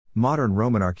 Modern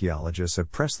Roman archaeologists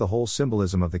have pressed the whole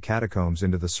symbolism of the catacombs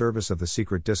into the service of the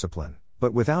secret discipline,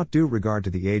 but without due regard to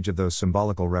the age of those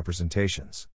symbolical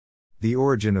representations. The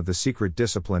origin of the secret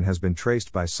discipline has been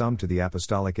traced by some to the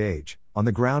apostolic age, on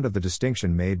the ground of the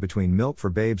distinction made between milk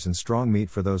for babes and strong meat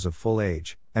for those of full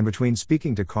age, and between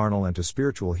speaking to carnal and to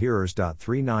spiritual hearers.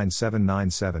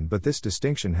 39797 But this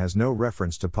distinction has no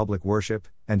reference to public worship,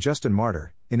 and Justin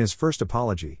Martyr, in his first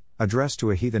apology, addressed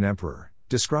to a heathen emperor,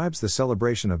 describes the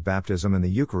celebration of baptism and the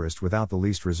Eucharist without the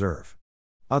least reserve.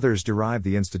 Others derive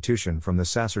the institution from the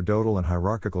sacerdotal and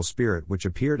hierarchical spirit which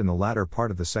appeared in the latter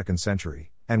part of the 2nd century,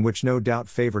 and which no doubt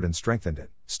favored and strengthened it.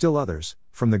 Still others,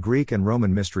 from the Greek and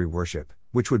Roman mystery worship,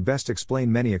 which would best explain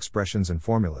many expressions and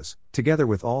formulas, together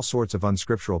with all sorts of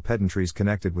unscriptural pedantries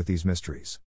connected with these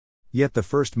mysteries. Yet the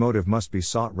first motive must be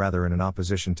sought rather in an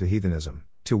opposition to heathenism,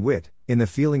 to wit, in the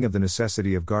feeling of the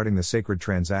necessity of guarding the sacred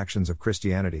transactions of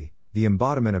Christianity, the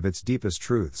embodiment of its deepest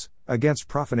truths, against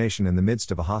profanation in the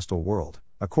midst of a hostile world,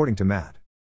 according to Matt.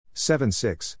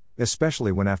 7:6,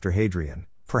 especially when after Hadrian,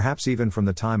 perhaps even from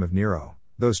the time of Nero,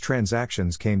 those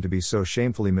transactions came to be so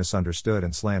shamefully misunderstood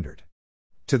and slandered.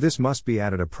 To this must be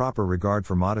added a proper regard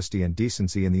for modesty and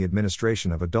decency in the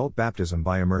administration of adult baptism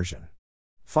by immersion.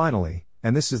 Finally,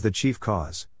 and this is the chief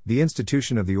cause, the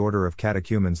institution of the order of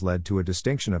catechumens led to a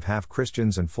distinction of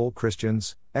half-Christians and full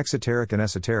Christians, exoteric and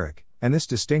esoteric, and this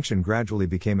distinction gradually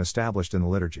became established in the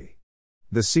liturgy.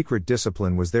 The secret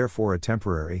discipline was therefore a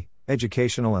temporary,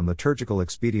 educational and liturgical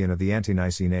expedient of the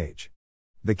ante-Nicene age.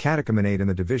 The catechumenate and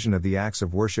the division of the acts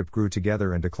of worship grew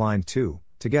together and declined too,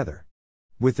 together.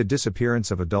 With the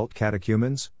disappearance of adult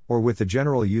catechumens, or with the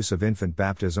general use of infant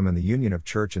baptism and the union of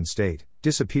church and state,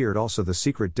 disappeared also the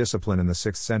secret discipline in the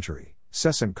 6th century,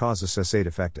 cessant causa cessate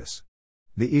effectus.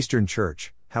 The Eastern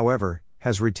Church, however,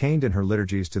 has retained in her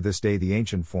liturgies to this day the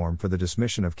ancient form for the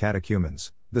dismission of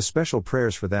catechumens, the special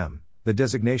prayers for them, the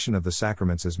designation of the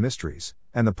sacraments as mysteries,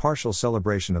 and the partial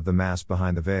celebration of the Mass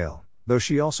behind the veil, though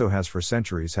she also has for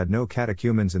centuries had no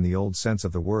catechumens in the old sense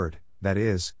of the word, that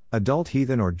is, adult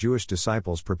heathen or Jewish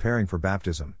disciples preparing for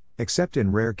baptism, except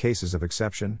in rare cases of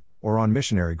exception, or on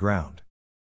missionary ground.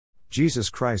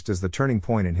 Jesus Christ is the turning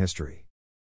point in history.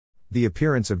 The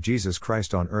appearance of Jesus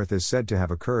Christ on earth is said to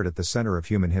have occurred at the center of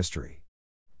human history.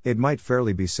 It might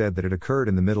fairly be said that it occurred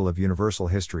in the middle of universal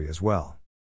history as well.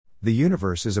 The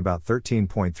universe is about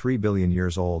 13.3 billion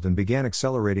years old and began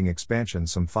accelerating expansion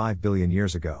some 5 billion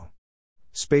years ago.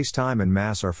 Space-time and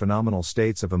mass are phenomenal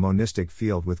states of a monistic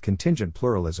field with contingent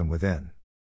pluralism within.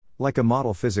 Like a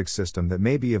model physics system that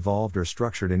may be evolved or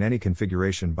structured in any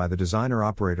configuration by the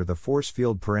designer-operator, the force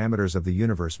field parameters of the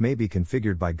universe may be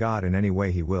configured by God in any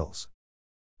way He wills.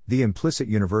 The implicit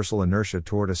universal inertia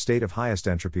toward a state of highest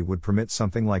entropy would permit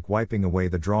something like wiping away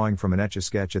the drawing from an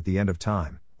Etch-a-Sketch at the end of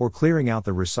time, or clearing out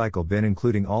the recycle bin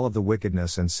including all of the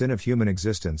wickedness and sin of human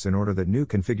existence in order that new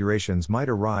configurations might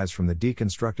arise from the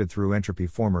deconstructed through entropy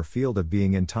former field of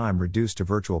being in time reduced to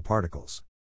virtual particles.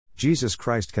 Jesus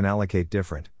Christ can allocate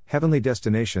different, heavenly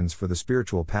destinations for the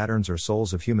spiritual patterns or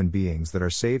souls of human beings that are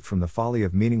saved from the folly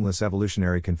of meaningless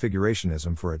evolutionary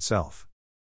configurationism for itself.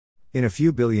 In a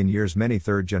few billion years many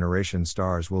third-generation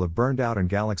stars will have burned out and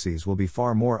galaxies will be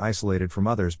far more isolated from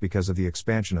others because of the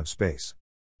expansion of space.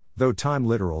 Though time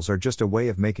literals are just a way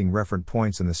of making referent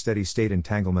points in the steady-state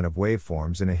entanglement of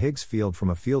waveforms in a Higgs field from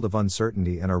a field of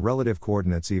uncertainty and are relative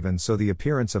coordinates, even so the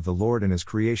appearance of the Lord in His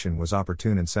creation was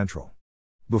opportune and central.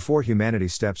 Before humanity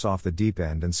steps off the deep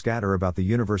end and scatter about the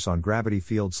universe on gravity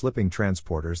field slipping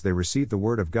transporters, they receive the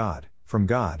Word of God, from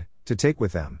God, to take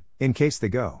with them, in case they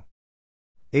go.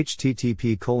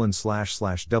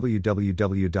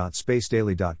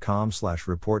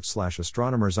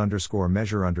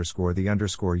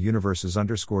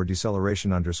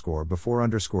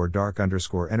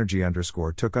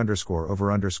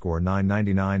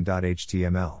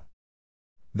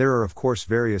 There are of course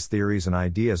various theories and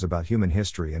ideas about human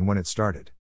history and when it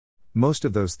started. Most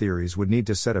of those theories would need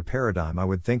to set a paradigm I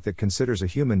would think that considers a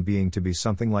human being to be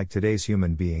something like today's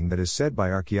human being that is said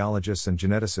by archaeologists and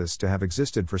geneticists to have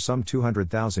existed for some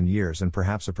 200,000 years and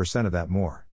perhaps a percent of that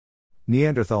more.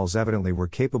 Neanderthals evidently were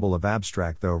capable of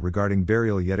abstract though regarding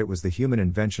burial, yet it was the human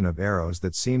invention of arrows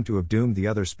that seemed to have doomed the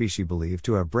other species believed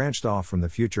to have branched off from the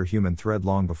future human thread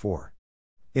long before.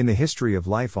 In the history of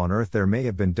life on Earth there may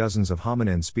have been dozens of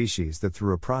hominin species that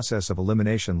through a process of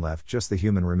elimination left just the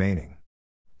human remaining.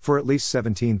 For at least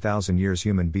 17,000 years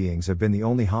human beings have been the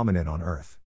only hominin on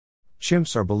Earth.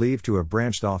 Chimps are believed to have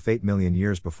branched off 8 million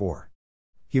years before.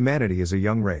 Humanity is a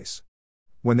young race.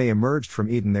 When they emerged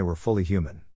from Eden they were fully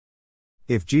human.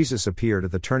 If Jesus appeared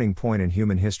at the turning point in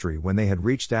human history when they had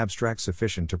reached abstract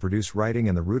sufficient to produce writing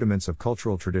and the rudiments of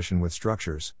cultural tradition with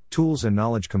structures, tools and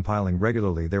knowledge compiling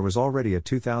regularly, there was already a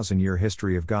 2,000-year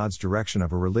history of God's direction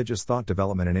of a religious thought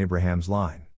development in Abraham's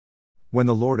line. When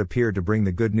the Lord appeared to bring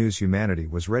the good news, humanity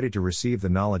was ready to receive the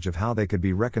knowledge of how they could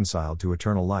be reconciled to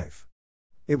eternal life.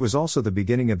 It was also the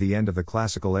beginning of the end of the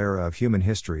classical era of human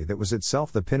history that was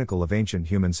itself the pinnacle of ancient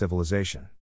human civilization.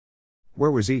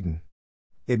 Where was Eden?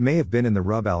 It may have been in the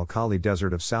Rub al Khali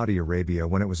Desert of Saudi Arabia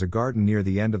when it was a garden near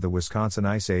the end of the Wisconsin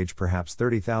Ice Age, perhaps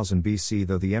 30,000 BC,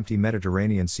 though the empty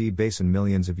Mediterranean Sea basin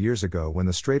millions of years ago when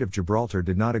the Strait of Gibraltar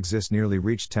did not exist nearly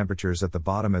reached temperatures at the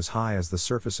bottom as high as the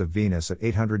surface of Venus at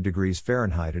 800 degrees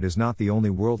Fahrenheit. It is not the only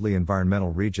worldly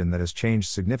environmental region that has changed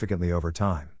significantly over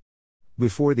time.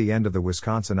 Before the end of the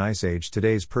Wisconsin Ice Age,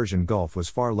 today's Persian Gulf was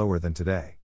far lower than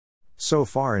today. So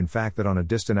far, in fact, that on a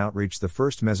distant outreach the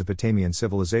first Mesopotamian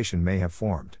civilization may have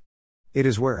formed. It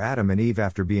is where Adam and Eve,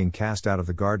 after being cast out of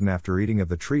the garden after eating of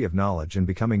the tree of knowledge and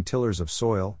becoming tillers of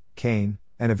soil, Cain,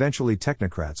 and eventually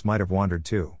technocrats, might have wandered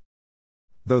to.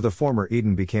 Though the former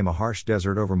Eden became a harsh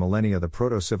desert over millennia, the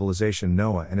proto-civilization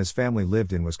Noah and his family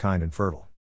lived in was kind and fertile.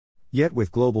 Yet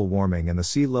with global warming and the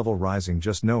sea level rising,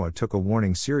 just Noah took a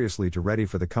warning seriously to ready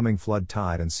for the coming flood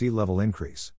tide and sea level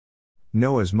increase.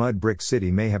 Noah's mud brick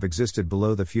city may have existed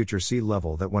below the future sea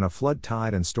level that when a flood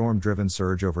tide and storm-driven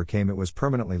surge overcame it was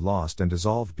permanently lost and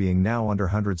dissolved, being now under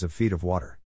hundreds of feet of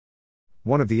water.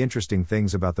 One of the interesting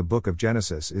things about the book of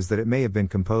Genesis is that it may have been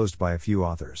composed by a few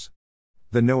authors.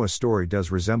 The Noah story does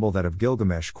resemble that of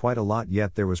Gilgamesh quite a lot,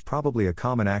 yet there was probably a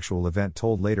common actual event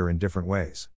told later in different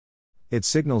ways. It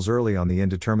signals early on the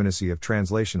indeterminacy of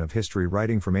translation of history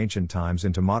writing from ancient times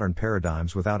into modern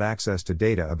paradigms without access to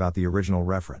data about the original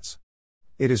reference.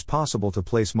 It is possible to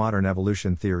place modern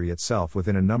evolution theory itself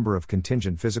within a number of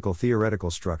contingent physical theoretical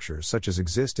structures such as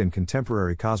exist in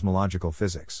contemporary cosmological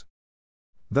physics.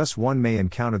 Thus one may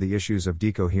encounter the issues of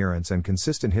decoherence and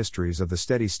consistent histories of the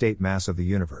steady-state mass of the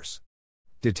universe.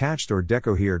 Detached or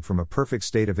decohered from a perfect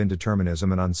state of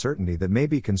indeterminism and uncertainty that may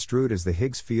be construed as the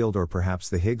Higgs field, or perhaps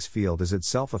the Higgs field is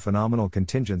itself a phenomenal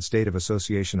contingent state of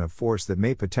association of force that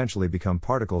may potentially become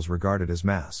particles regarded as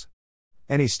mass.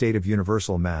 Any state of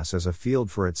universal mass as a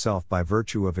field for itself by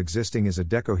virtue of existing is a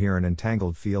decoherent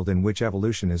entangled field in which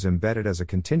evolution is embedded as a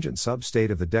contingent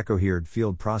sub-state of the decohered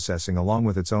field processing along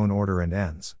with its own order and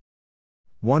ends.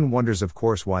 One wonders of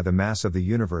course why the mass of the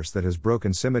universe that has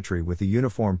broken symmetry with the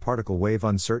uniform particle wave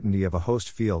uncertainty of a host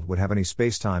field would have any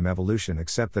spacetime evolution,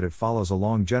 except that it follows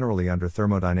along generally under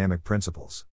thermodynamic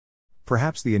principles.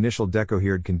 Perhaps the initial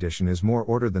decohered condition is more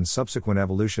order than subsequent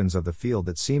evolutions of the field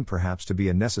that seem perhaps to be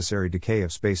a necessary decay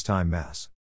of spacetime mass.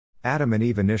 Adam and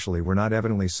Eve initially were not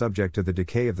evidently subject to the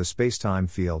decay of the spacetime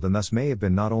field and thus may have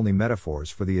been not only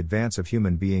metaphors for the advance of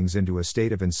human beings into a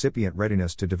state of incipient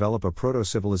readiness to develop a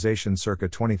proto-civilization circa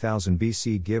 20,000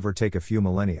 BC, give or take a few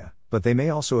millennia, but they may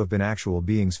also have been actual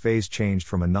beings phase changed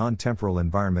from a non-temporal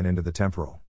environment into the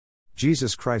temporal.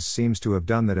 Jesus Christ seems to have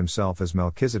done that himself as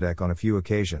Melchizedek on a few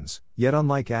occasions, yet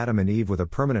unlike Adam and Eve with a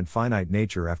permanent finite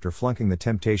nature after flunking the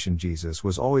temptation, Jesus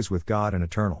was always with God and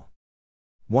eternal.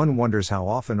 One wonders how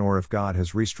often or if God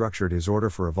has restructured his order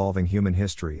for evolving human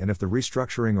history, and if the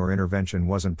restructuring or intervention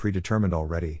wasn't predetermined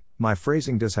already. My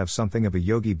phrasing does have something of a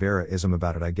Yogi Berra-ism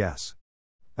about it, I guess.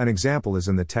 An example is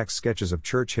in the text Sketches of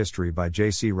Church History by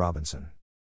J.C. Robinson.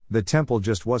 The temple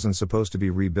just wasn't supposed to be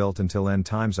rebuilt until end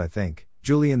times, I think.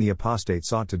 Julian the Apostate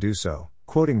sought to do so,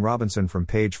 quoting Robinson from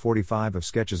page 45 of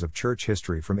Sketches of Church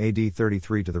History from AD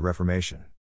 33 to the Reformation.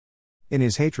 In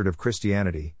his hatred of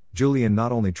Christianity, Julian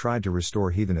not only tried to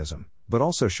restore heathenism, but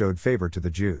also showed favor to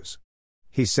the Jews.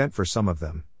 He sent for some of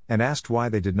them, and asked why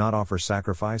they did not offer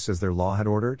sacrifice as their law had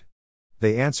ordered.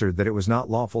 They answered that it was not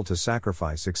lawful to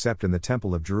sacrifice except in the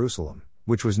temple of Jerusalem,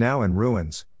 which was now in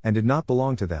ruins, and did not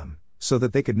belong to them, so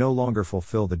that they could no longer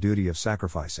fulfill the duty of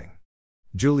sacrificing.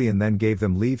 Julian then gave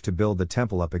them leave to build the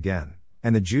temple up again,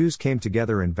 and the Jews came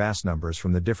together in vast numbers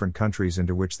from the different countries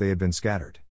into which they had been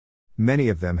scattered. Many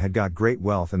of them had got great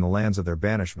wealth in the lands of their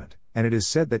banishment, and it is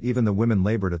said that even the women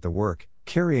labored at the work,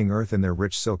 carrying earth in their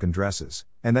rich silken dresses,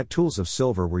 and that tools of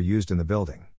silver were used in the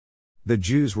building. The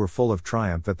Jews were full of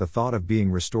triumph at the thought of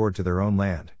being restored to their own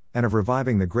land, and of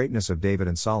reviving the greatness of David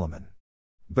and Solomon.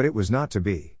 But it was not to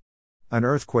be. An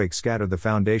earthquake scattered the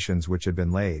foundations which had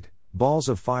been laid, balls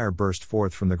of fire burst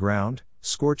forth from the ground,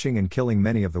 scorching and killing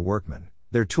many of the workmen,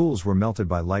 their tools were melted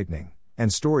by lightning,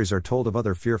 and stories are told of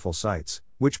other fearful sights,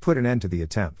 which put an end to the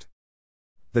attempt.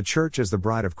 The Church as the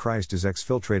bride of Christ is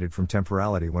exfiltrated from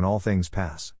temporality when all things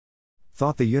pass.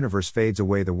 Thought the universe fades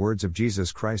away, the words of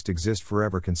Jesus Christ exist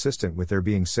forever, consistent with their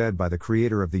being said by the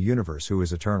Creator of the universe who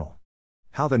is eternal.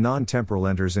 How the non-temporal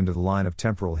enters into the line of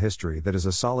temporal history that is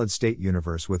a solid-state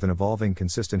universe with an evolving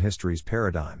consistent histories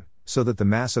paradigm, so that the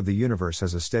mass of the universe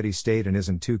has a steady state and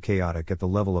isn't too chaotic at the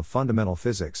level of fundamental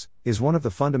physics, is one of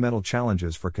the fundamental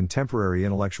challenges for contemporary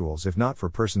intellectuals if not for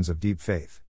persons of deep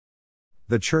faith.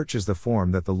 The Church is the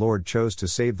form that the Lord chose to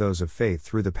save those of faith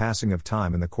through the passing of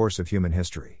time in the course of human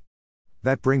history.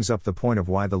 That brings up the point of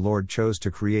why the Lord chose to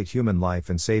create human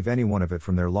life and save any one of it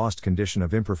from their lost condition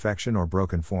of imperfection or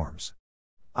broken forms.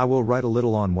 I will write a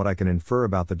little on what I can infer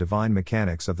about the divine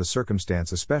mechanics of the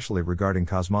circumstance, especially regarding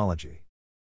cosmology.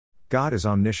 God is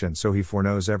omniscient, so he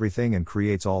foreknows everything and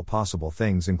creates all possible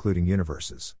things, including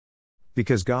universes.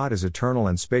 Because God is eternal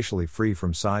and spatially free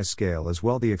from size scale as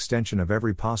well, the extension of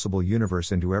every possible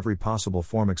universe into every possible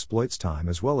form exploits time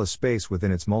as well as space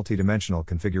within its multidimensional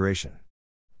configuration.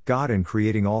 God, in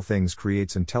creating all things,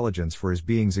 creates intelligence for his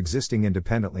beings existing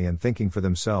independently and thinking for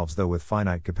themselves, though with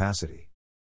finite capacity.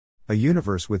 A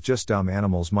universe with just dumb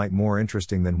animals might more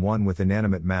interesting than one with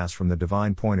inanimate mass from the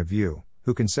divine point of view.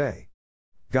 Who can say?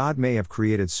 God may have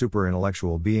created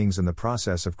super-intellectual beings in the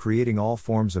process of creating all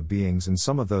forms of beings, and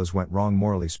some of those went wrong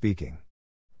morally speaking.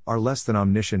 Are less than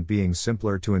omniscient beings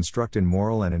simpler to instruct in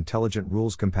moral and intelligent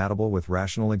rules compatible with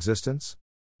rational existence?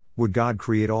 Would God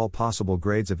create all possible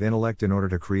grades of intellect in order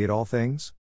to create all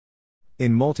things?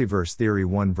 In multiverse theory,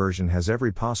 one version has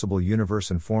every possible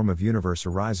universe and form of universe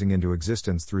arising into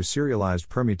existence through serialized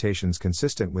permutations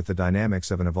consistent with the dynamics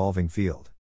of an evolving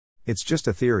field. It's just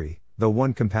a theory, though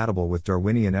one compatible with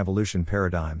Darwinian evolution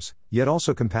paradigms, yet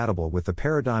also compatible with the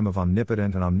paradigm of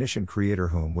omnipotent and omniscient creator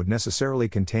whom would necessarily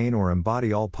contain or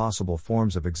embody all possible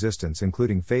forms of existence,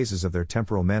 including phases of their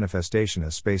temporal manifestation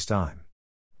as space-time.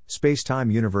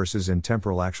 Space-time universes in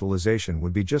temporal actualization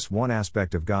would be just one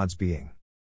aspect of God's being.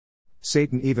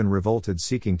 Satan even revolted,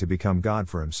 seeking to become God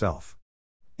for himself.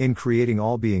 In creating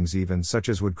all beings, even such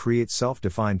as would create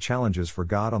self-defined challenges for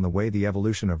God on the way, the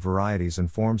evolution of varieties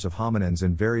and forms of hominins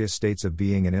in various states of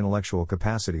being and intellectual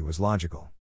capacity was logical.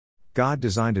 God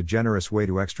designed a generous way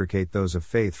to extricate those of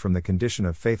faith from the condition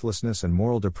of faithlessness and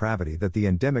moral depravity that the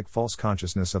endemic false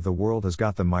consciousness of the world has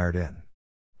got them mired in.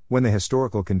 When the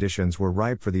historical conditions were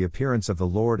ripe for the appearance of the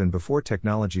Lord and before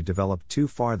technology developed too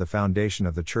far, the foundation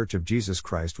of the Church of Jesus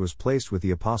Christ was placed, with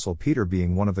the Apostle Peter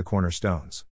being one of the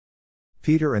cornerstones.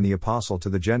 Peter and the Apostle to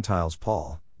the Gentiles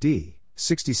Paul, d.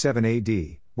 67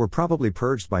 AD, were probably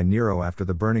purged by Nero after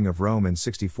the burning of Rome in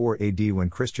 64 AD, when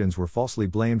Christians were falsely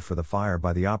blamed for the fire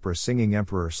by the opera-singing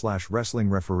emperor/wrestling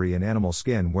referee and animal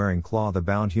skin wearing claw, the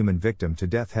bound human victim to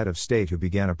death head of state who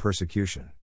began a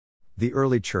persecution. The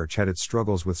early church had its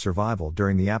struggles with survival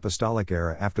during the apostolic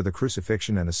era after the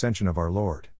crucifixion and ascension of our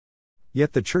Lord.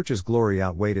 Yet the church's glory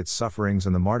outweighed its sufferings,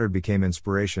 and the martyred became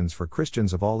inspirations for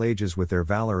Christians of all ages, with their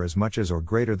valor as much as or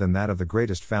greater than that of the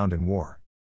greatest found in war.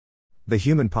 The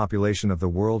human population of the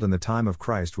world in the time of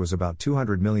Christ was about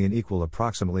 200 million, equal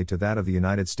approximately to that of the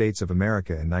United States of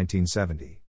America in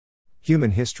 1970.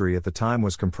 Human history at the time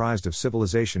was comprised of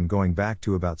civilization going back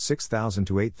to about 6000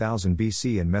 to 8000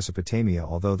 BC in Mesopotamia,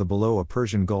 although the below a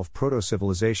Persian Gulf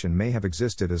proto-civilization may have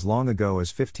existed as long ago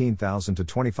as 15,000 to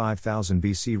 25,000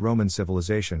 BC. Roman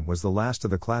civilization was the last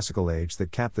of the classical age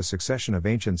that capped the succession of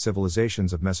ancient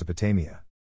civilizations of Mesopotamia.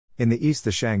 In the East,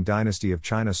 the Shang dynasty of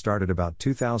China started about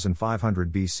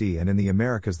 2500 BC, and in the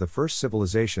Americas the first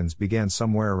civilizations began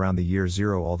somewhere around the year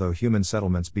 0, although human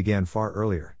settlements began far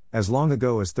earlier, as long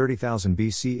ago as 30,000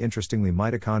 BC. Interestingly,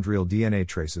 mitochondrial DNA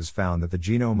traces found that the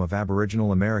genome of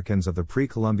Aboriginal Americans of the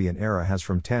pre-Columbian era has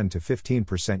from 10 to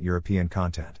 15% European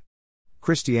content.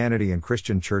 Christianity and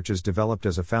Christian churches developed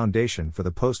as a foundation for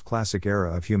the post-classic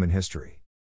era of human history.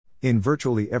 In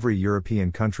virtually every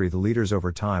European country, the leaders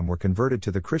over time were converted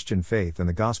to the Christian faith and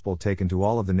the gospel taken to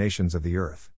all of the nations of the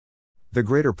earth. The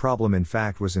greater problem, in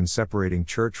fact, was in separating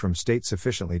church from state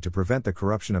sufficiently to prevent the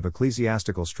corruption of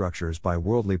ecclesiastical structures by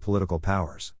worldly political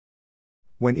powers.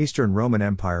 When Eastern Roman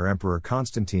Empire Emperor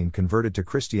Constantine converted to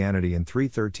Christianity in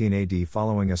 313 AD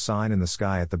following a sign in the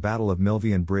sky at the Battle of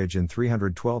Milvian Bridge in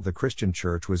 312, the Christian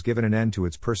Church was given an end to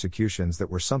its persecutions that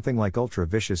were something like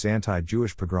ultra-vicious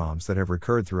anti-Jewish pogroms that have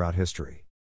recurred throughout history.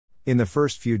 In the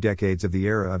first few decades of the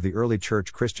era of the early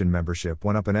church, Christian membership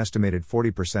went up an estimated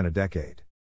 40% a decade.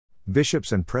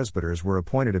 Bishops and presbyters were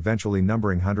appointed, eventually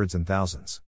numbering hundreds and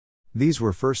thousands. These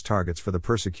were first targets for the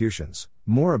persecutions,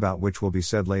 more about which will be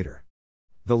said later.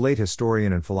 The late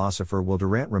historian and philosopher Will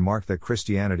Durant remarked that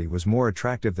Christianity was more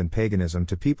attractive than paganism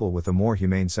to people with a more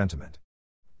humane sentiment.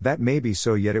 That may be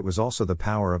so, yet it was also the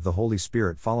power of the Holy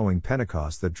Spirit following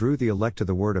Pentecost that drew the elect to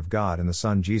the Word of God and the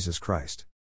Son Jesus Christ.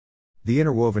 The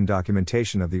interwoven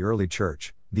documentation of the early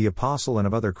church, the apostle, and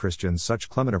of other Christians such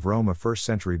Clement of Rome, a 1st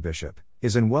century bishop,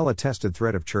 is an well-attested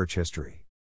thread of church history.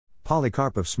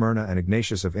 Polycarp of Smyrna and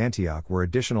Ignatius of Antioch were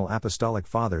additional apostolic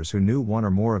fathers who knew one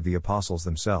or more of the apostles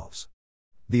themselves.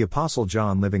 The apostle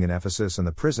John, living in Ephesus and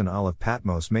the prison isle of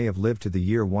Patmos, may have lived to the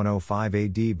year 105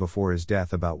 AD. Before his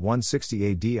death about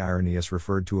 160 AD, Irenaeus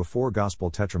referred to a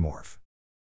four-gospel tetramorph.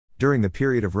 During the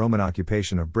period of Roman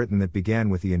occupation of Britain that began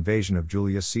with the invasion of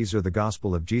Julius Caesar, the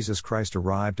gospel of Jesus Christ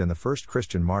arrived, and the first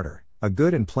Christian martyr, a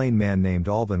good and plain man named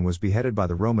Alban, was beheaded by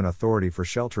the Roman authority for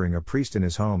sheltering a priest in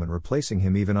his home and replacing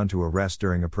him even unto arrest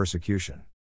during a persecution.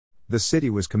 The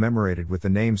city was commemorated with the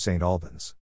name St.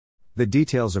 Albans. The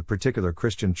details of particular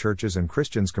Christian churches and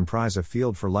Christians comprise a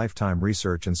field for lifetime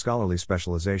research and scholarly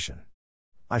specialization.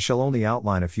 I shall only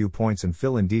outline a few points and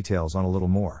fill in details on a little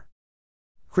more.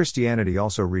 Christianity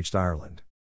also reached Ireland.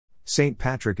 St.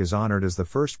 Patrick is honored as the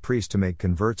first priest to make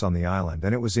converts on the island,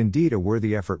 and it was indeed a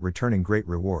worthy effort, returning great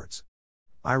rewards.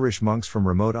 Irish monks from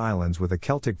remote islands with a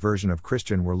Celtic version of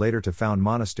Christian were later to found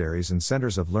monasteries and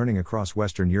centers of learning across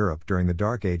Western Europe during the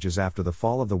Dark Ages after the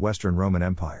fall of the Western Roman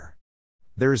Empire.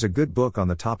 There is a good book on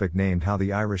the topic named How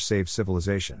the Irish Saved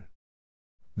Civilization.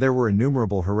 There were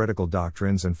innumerable heretical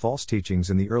doctrines and false teachings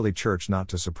in the early church, not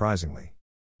too surprisingly.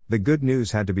 The good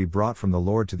news had to be brought from the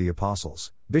Lord to the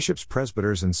apostles, bishops,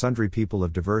 presbyters, and sundry people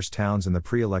of diverse towns in the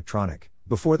pre-electronic,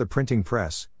 before the printing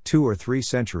press, 2 or 3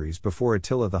 centuries before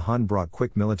Attila the Hun brought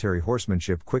quick military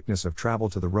horsemanship, quickness of travel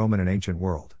to the Roman and ancient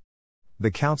world. The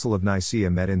Council of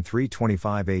Nicaea met in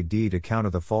 325 AD to counter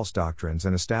the false doctrines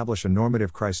and establish a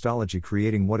normative Christology,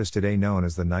 creating what is today known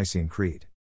as the Nicene Creed.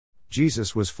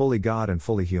 Jesus was fully God and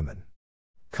fully human.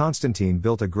 Constantine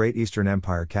built a great Eastern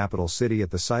Empire capital city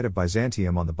at the site of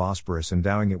Byzantium on the Bosporus,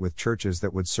 endowing it with churches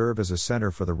that would serve as a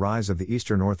center for the rise of the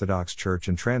Eastern Orthodox Church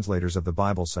and translators of the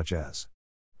Bible such as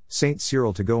Saint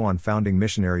Cyril, to go on founding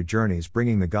missionary journeys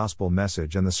bringing the gospel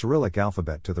message and the Cyrillic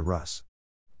alphabet to the Rus.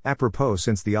 Apropos,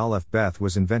 since the Aleph Beth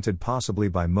was invented possibly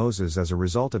by Moses as a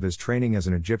result of his training as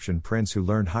an Egyptian prince who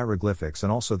learned hieroglyphics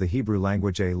and also the Hebrew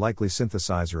language, a likely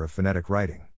synthesizer of phonetic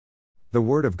writing. The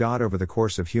Word of God over the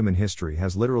course of human history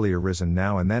has literally arisen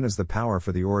now and then as the power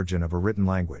for the origin of a written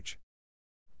language.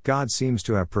 God seems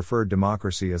to have preferred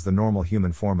democracy as the normal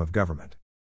human form of government.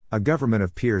 A government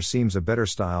of peers seems a better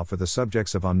style, for the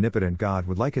subjects of omnipotent God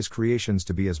would like his creations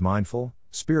to be as mindful,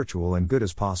 spiritual, and good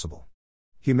as possible.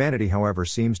 Humanity, however,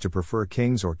 seems to prefer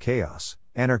kings or chaos,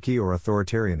 anarchy or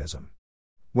authoritarianism.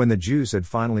 When the Jews had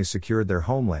finally secured their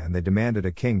homeland, they demanded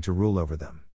a king to rule over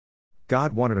them.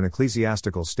 God wanted an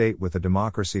ecclesiastical state with a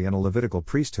democracy and a Levitical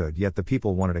priesthood, yet the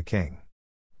people wanted a king.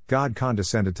 God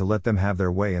condescended to let them have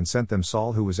their way and sent them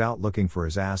Saul, who was out looking for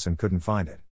his ass and couldn't find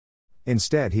it.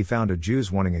 Instead, he found a Jews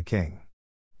wanting a king.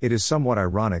 It is somewhat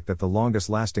ironic that the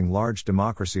longest-lasting large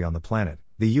democracy on the planet,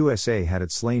 the USA, had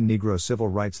its slain Negro civil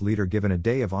rights leader given a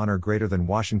day of honor greater than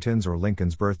Washington's or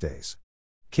Lincoln's birthdays.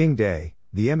 King Day,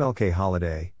 the MLK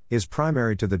holiday, is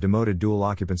primary to the demoted dual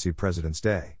occupancy President's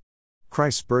Day.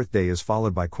 Christ's birthday is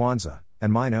followed by Kwanzaa,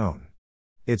 and mine own.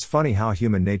 It's funny how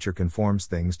human nature conforms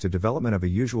things to development of a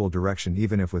usual direction,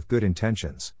 even if with good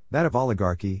intentions, that of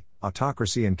oligarchy,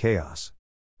 autocracy, and chaos.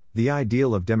 The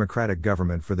ideal of democratic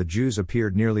government for the Jews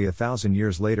appeared nearly 1,000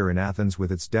 years later in Athens with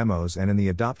its demos, and in the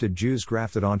adopted Jews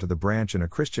grafted onto the branch in a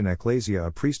Christian ecclesia,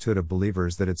 a priesthood of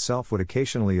believers that itself would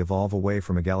occasionally evolve away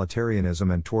from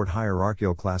egalitarianism and toward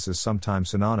hierarchical classes,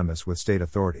 sometimes synonymous with state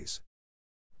authorities.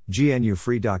 GNU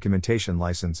Free Documentation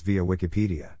License via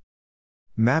Wikipedia.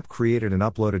 Map created and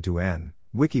uploaded to N,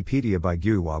 Wikipedia by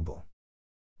Guy Wagbel.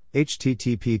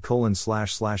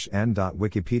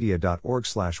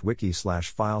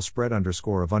 http://n.wikipedia.org/wiki/file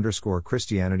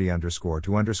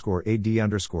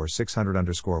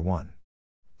spread_of_Christianity_to_AD_600_1.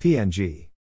 PNG.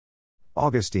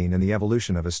 Augustine and the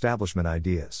Evolution of Establishment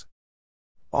Ideas.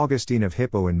 Augustine of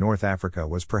Hippo in North Africa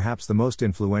was perhaps the most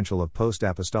influential of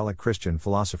post-apostolic Christian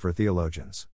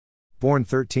philosopher-theologians. Born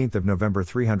 13th of November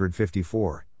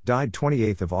 354, died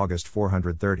 28th of August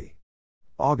 430.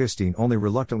 Augustine only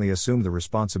reluctantly assumed the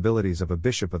responsibilities of a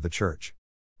bishop of the Church.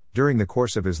 During the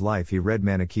course of his life he read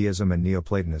Manichaeism and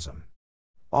Neoplatonism.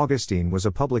 Augustine was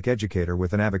a public educator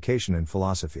with an avocation in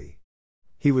philosophy.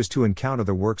 He was to encounter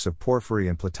the works of Porphyry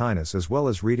and Plotinus as well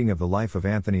as reading of the life of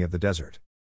Anthony of the Desert.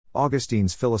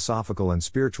 Augustine's philosophical and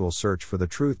spiritual search for the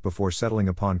truth before settling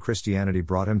upon Christianity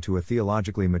brought him to a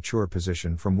theologically mature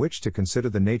position from which to consider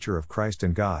the nature of Christ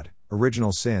and God,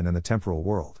 original sin and the temporal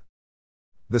world.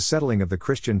 The settling of the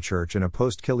Christian Church in a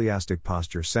post-chiliastic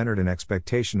posture centered in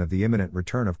expectation of the imminent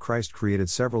return of Christ created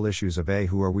several issues of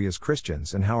who are we as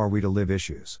Christians and how are we to live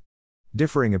issues.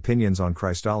 Differing opinions on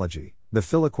Christology, The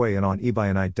Philoquae and on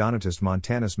Ebionite Donatist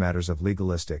Montanus matters of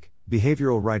legalistic,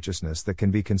 behavioral righteousness that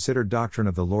can be considered doctrine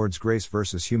of the Lord's grace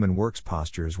versus human works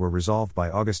postures were resolved by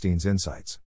Augustine's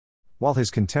insights. While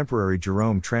his contemporary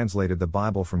Jerome translated the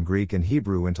Bible from Greek and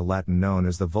Hebrew into Latin known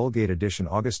as the Vulgate edition,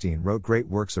 Augustine wrote great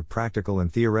works of practical and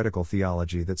theoretical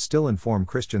theology that still inform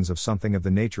Christians of something of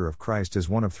the nature of Christ as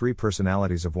one of three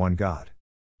personalities of one God.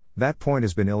 That point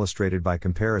has been illustrated by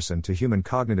comparison to human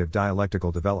cognitive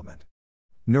dialectical development.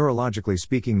 Neurologically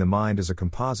speaking, the mind is a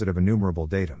composite of innumerable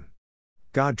datum.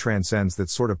 God transcends that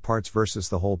sort of parts versus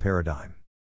the whole paradigm.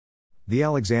 The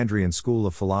Alexandrian school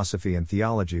of philosophy and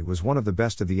theology was one of the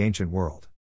best of the ancient world.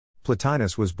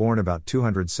 Plotinus was born about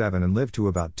 207 and lived to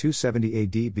about 270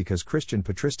 AD because Christian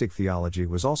patristic theology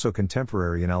was also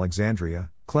contemporary in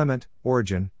Alexandria. Clement,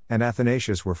 Origen, and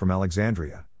Athanasius were from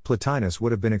Alexandria. Plotinus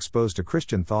would have been exposed to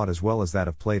Christian thought as well as that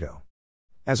of Plato.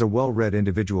 As a well-read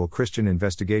individual, Christian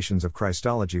investigations of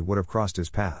Christology would have crossed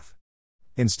his path.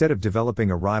 Instead of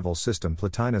developing a rival system,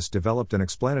 Plotinus developed an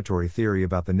explanatory theory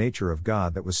about the nature of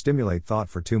God that would stimulate thought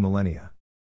for 2 millennia.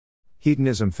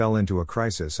 Hedonism fell into a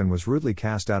crisis and was rudely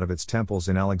cast out of its temples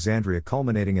in Alexandria,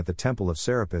 culminating at the Temple of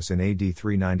Serapis in AD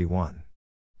 391.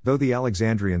 Though the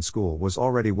Alexandrian school was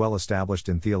already well established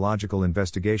in theological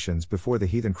investigations before the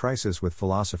heathen crisis, with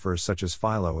philosophers such as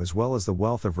Philo as well as the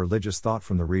wealth of religious thought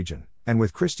from the region, and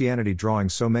with Christianity drawing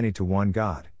so many to one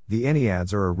God, the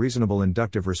Enneads are a reasonable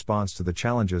inductive response to the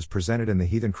challenges presented in the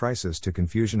heathen crisis to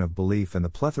confusion of belief and the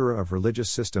plethora of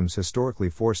religious systems historically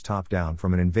forced top-down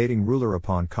from an invading ruler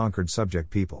upon conquered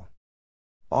subject people.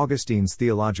 Augustine's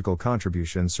theological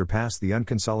contributions surpass the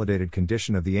unconsolidated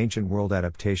condition of the ancient world.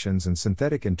 Adaptations and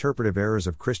synthetic interpretive errors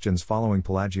of Christians following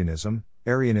Pelagianism,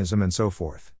 Arianism, and so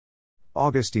forth.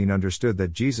 Augustine understood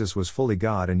that Jesus was fully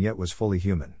God and yet was fully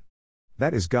human.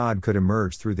 That is, God could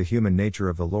emerge through the human nature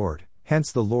of the Lord, hence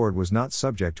the Lord was not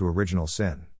subject to original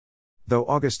sin. Though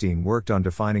Augustine worked on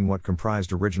defining what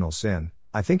comprised original sin,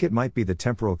 I think it might be the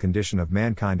temporal condition of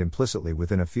mankind implicitly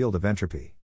within a field of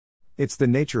entropy. It's the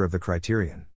nature of the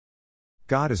criterion.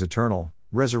 God is eternal,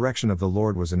 resurrection of the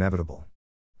Lord was inevitable.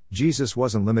 Jesus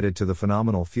wasn't limited to the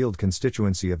phenomenal field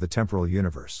constituency of the temporal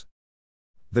universe.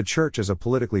 The Church is a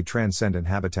politically transcendent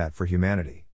habitat for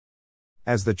humanity.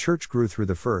 As the Church grew through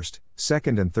the 1st,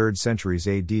 2nd and 3rd centuries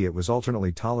AD, it was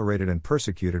alternately tolerated and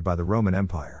persecuted by the Roman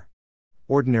Empire.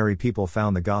 Ordinary people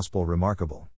found the gospel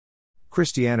remarkable.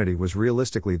 Christianity was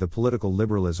realistically the political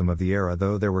liberalism of the era,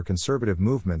 though there were conservative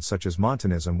movements such as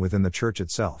Montanism within the Church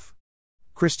itself.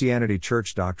 Christianity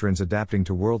church doctrines adapting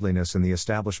to worldliness and the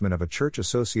establishment of a church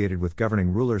associated with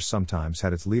governing rulers sometimes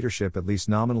had its leadership at least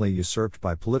nominally usurped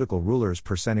by political rulers,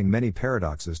 presenting many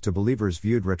paradoxes to believers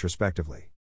viewed retrospectively.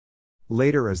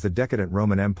 Later, as the decadent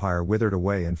Roman Empire withered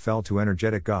away and fell to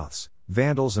energetic Goths,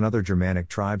 Vandals and other Germanic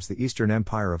tribes, the Eastern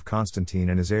Empire of Constantine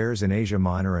and his heirs in Asia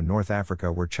Minor and North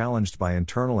Africa were challenged by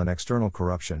internal and external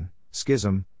corruption,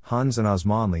 schism, Huns and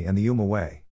Osmanli and the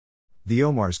Umayyad. The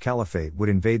Omar's Caliphate would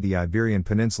invade the Iberian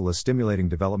Peninsula, stimulating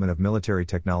development of military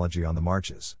technology on the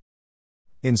marches.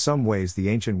 In some ways, the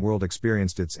ancient world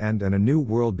experienced its end and a new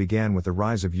world began with the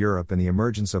rise of Europe and the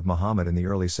emergence of Muhammad in the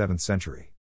early 7th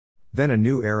century. Then a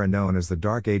new era known as the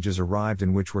Dark Ages arrived,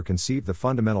 in which were conceived the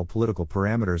fundamental political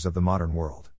parameters of the modern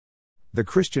world. The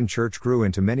Christian Church grew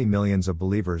into many millions of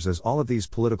believers as all of these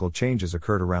political changes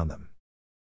occurred around them.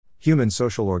 Human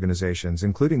social organizations,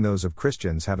 including those of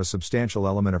Christians, have a substantial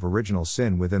element of original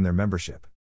sin within their membership.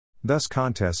 Thus,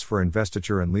 contests for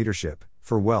investiture and leadership,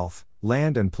 for wealth,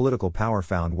 land and political power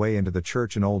found way into the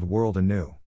Church in Old World and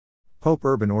New. Pope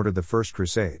Urban ordered the First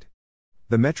Crusade.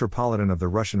 The Metropolitan of the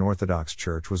Russian Orthodox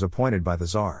Church was appointed by the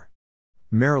Tsar.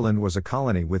 Maryland was a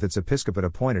colony with its episcopate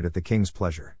appointed at the king's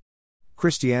pleasure.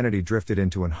 Christianity drifted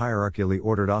into an hierarchically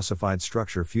ordered ossified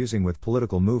structure, fusing with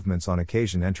political movements, on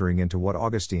occasion entering into what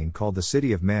Augustine called the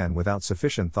city of man without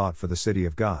sufficient thought for the city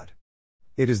of God.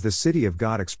 It is the city of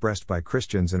God expressed by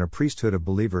Christians in a priesthood of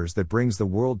believers that brings the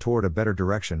world toward a better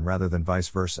direction rather than vice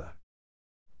versa.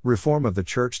 Reform of the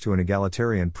Church to an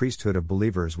egalitarian priesthood of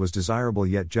believers was desirable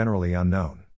yet generally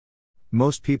unknown.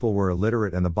 Most people were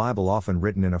illiterate and the Bible often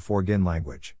written in a foreign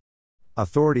language.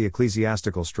 Authority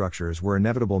ecclesiastical structures were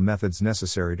inevitable methods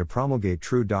necessary to promulgate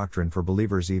true doctrine for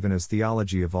believers, even as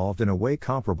theology evolved in a way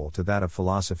comparable to that of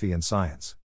philosophy and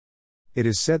science. It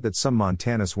is said that some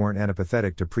Montanists weren't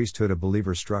antipathetic to priesthood of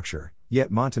believers structure, yet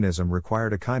Montanism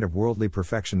required a kind of worldly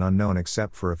perfection unknown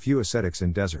except for a few ascetics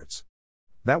in deserts.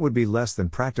 That would be less than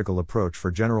practical approach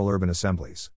for general urban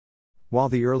assemblies. While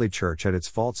the early church had its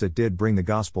faults, it did bring the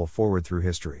gospel forward through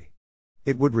history.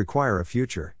 It would require a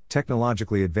future,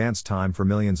 technologically advanced time for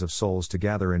millions of souls to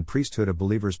gather in priesthood of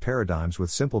believers paradigms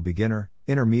with simple beginner,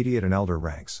 intermediate and elder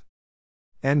ranks.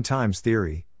 End Times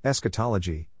Theory,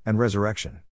 Eschatology, and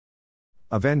Resurrection.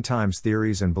 Of end times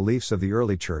theories and beliefs of the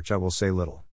early church I will say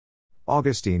little.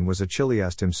 Augustine was a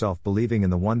Chiliast himself, believing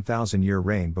in the 1,000-year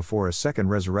reign before a second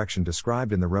resurrection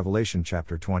described in the Revelation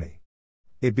chapter 20.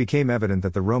 It became evident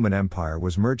that the Roman Empire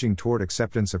was merging toward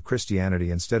acceptance of Christianity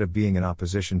instead of being in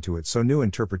opposition to it, so new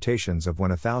interpretations of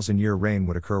when a 1,000-year reign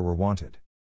would occur were wanted.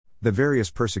 The various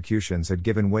persecutions had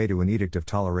given way to an edict of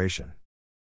toleration.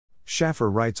 Schaffer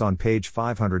writes on page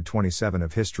 527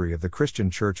 of History of the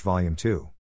Christian Church Volume 2.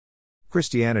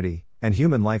 Christianity, and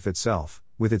human life itself,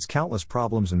 with its countless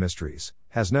problems and mysteries,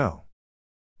 has no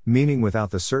meaning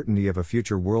without the certainty of a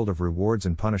future world of rewards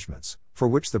and punishments, for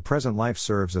which the present life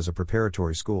serves as a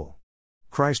preparatory school.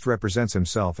 Christ represents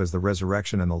himself as the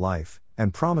resurrection and the life,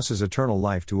 and promises eternal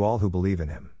life to all who believe in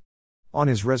him. On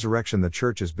his resurrection the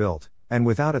church is built, and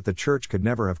without it the church could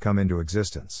never have come into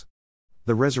existence.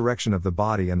 The resurrection of the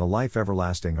body and the life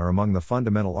everlasting are among the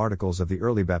fundamental articles of the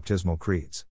early baptismal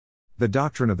creeds. The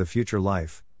doctrine of the future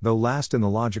life, though last in the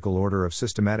logical order of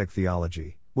systematic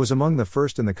theology, was among the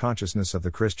first in the consciousness of the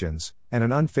Christians, and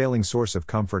an unfailing source of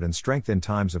comfort and strength in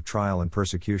times of trial and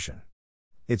persecution.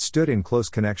 It stood in close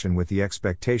connection with the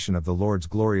expectation of the Lord's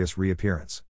glorious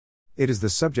reappearance. It is the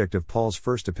subject of Paul's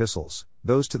first epistles,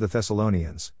 those to the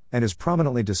Thessalonians, and is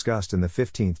prominently discussed in the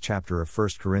 15th chapter of 1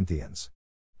 Corinthians.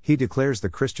 He declares the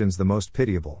Christians the most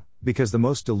pitiable, because the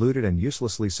most deluded and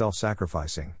uselessly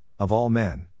self-sacrificing, of all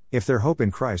men, if their hope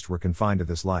in Christ were confined to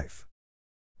this life.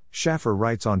 Schaffer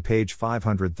writes on page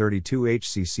 532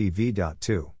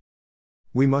 HCCV.2.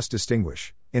 We must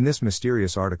distinguish, in this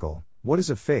mysterious article, what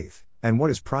is of faith, and what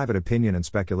is private opinion and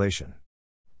speculation.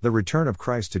 The return of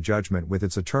Christ to judgment with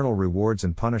its eternal rewards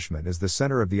and punishment is the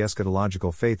center of the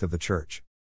eschatological faith of the Church.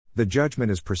 The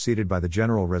judgment is preceded by the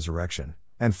general resurrection,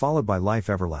 and followed by life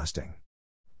everlasting.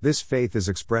 This faith is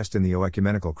expressed in the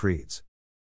oecumenical creeds.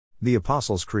 The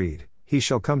Apostles' Creed, He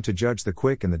shall come to judge the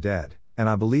quick and the dead, and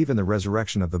I believe in the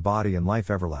resurrection of the body and life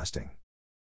everlasting.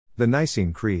 The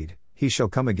Nicene Creed, He shall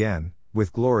come again,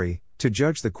 with glory, to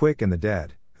judge the quick and the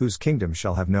dead, whose kingdom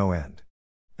shall have no end.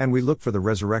 And we look for the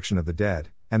resurrection of the dead,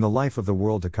 and the life of the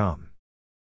world to come.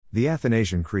 The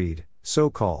Athanasian Creed, so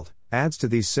called, adds to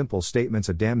these simple statements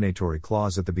a damnatory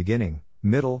clause at the beginning,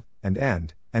 middle, and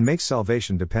end, and makes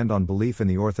salvation depend on belief in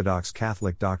the Orthodox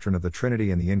Catholic doctrine of the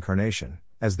Trinity and the Incarnation,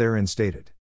 as therein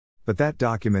stated. But that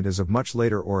document is of much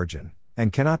later origin,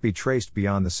 and cannot be traced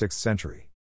beyond the 6th century.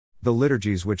 The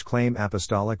liturgies which claim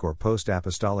apostolic or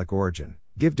post-apostolic origin,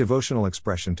 give devotional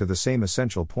expression to the same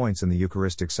essential points in the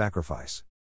Eucharistic sacrifice.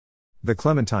 The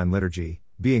Clementine liturgy,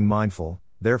 being mindful,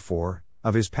 therefore,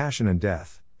 of his passion and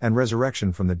death, and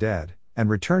resurrection from the dead, and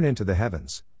return into the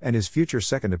heavens, and his future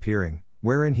second appearing,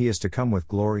 wherein he is to come with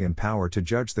glory and power to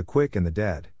judge the quick and the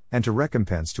dead, and to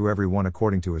recompense to every one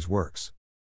according to his works.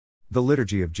 The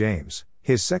liturgy of James,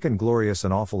 his second glorious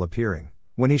and awful appearing,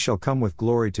 when he shall come with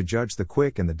glory to judge the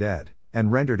quick and the dead,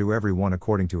 and render to every one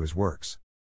according to his works.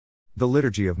 The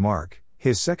liturgy of Mark,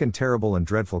 his second terrible and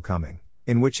dreadful coming,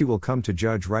 in which he will come to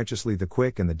judge righteously the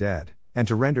quick and the dead, and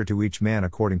to render to each man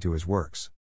according to his works.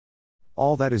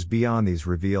 All that is beyond these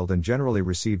revealed and generally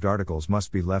received articles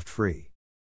must be left free.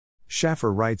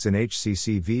 Schaffer writes in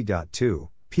HCCV.2,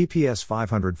 pps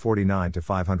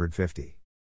 549-550.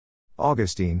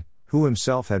 Augustine, who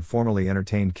himself had formerly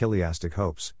entertained chiliastic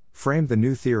hopes, framed the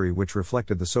new theory which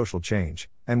reflected the social change,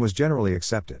 and was generally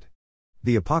accepted.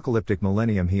 The apocalyptic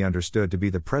millennium he understood to be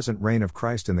the present reign of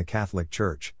Christ in the Catholic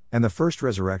Church, and the first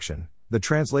resurrection, the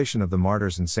translation of the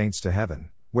martyrs and saints to heaven,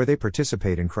 where they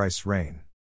participate in Christ's reign.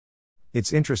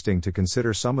 It's interesting to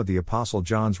consider some of the Apostle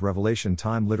John's Revelation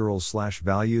time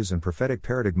literals/values and prophetic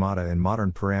paradigmata in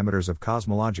modern parameters of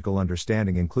cosmological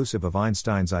understanding inclusive of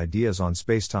Einstein's ideas on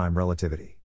space-time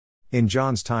relativity. In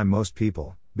John's time most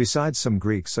people, besides some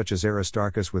Greeks such as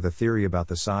Aristarchus with a theory about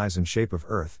the size and shape of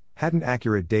Earth, hadn't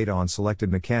accurate data on selected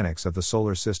mechanics of the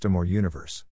solar system or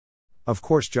universe. Of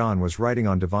course John was writing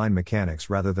on divine mechanics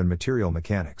rather than material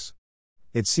mechanics.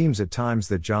 It seems at times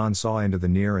that John saw into the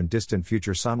near and distant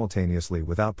future simultaneously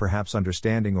without perhaps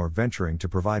understanding or venturing to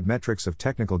provide metrics of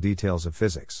technical details of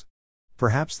physics.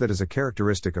 Perhaps that is a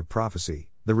characteristic of prophecy,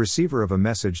 the receiver of a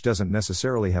message doesn't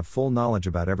necessarily have full knowledge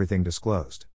about everything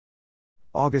disclosed.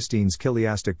 Augustine's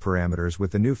chiliastic parameters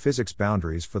with the new physics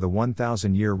boundaries for the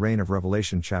 1,000-year reign of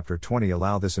Revelation chapter 20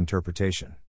 allow this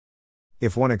interpretation.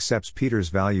 If one accepts Peter's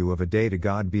value of a day to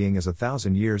God being as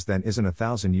 1,000 years, then isn't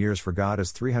 1,000 years for God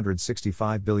as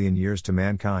 365 billion years to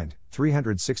mankind,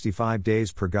 365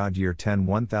 days per God year 10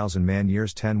 1,000 man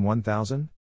years 10 1,000?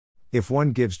 If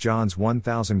one gives John's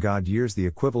 1000 God years the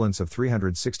equivalence of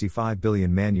 365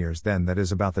 billion man-years, then that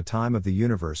is about the time of the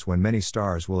universe when many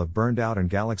stars will have burned out and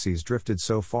galaxies drifted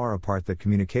so far apart that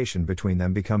communication between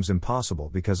them becomes impossible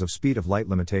because of speed of light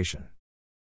limitation.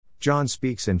 John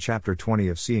speaks in chapter 20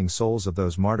 of seeing souls of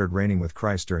those martyred reigning with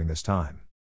Christ during this time.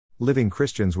 Living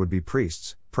Christians would be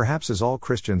priests, perhaps as all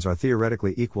Christians are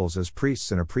theoretically equals as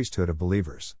priests in a priesthood of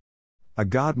believers. A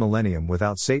God millennium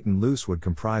without Satan loose would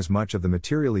comprise much of the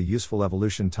materially useful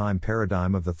evolution time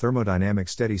paradigm of the thermodynamic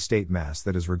steady-state mass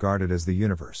that is regarded as the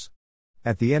universe.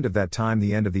 At the end of that time,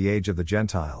 the end of the age of the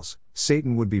Gentiles,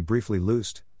 Satan would be briefly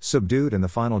loosed, subdued, and the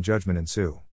final judgment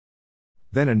ensue.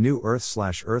 Then a new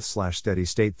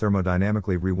earth/steady-state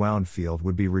thermodynamically rewound field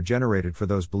would be regenerated for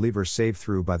those believers saved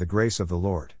through by the grace of the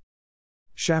Lord.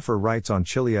 Schaffer writes on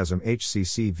Chiliasm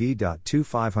HCC v.2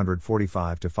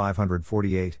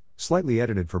 545-548, slightly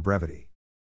edited for brevity.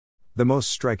 The most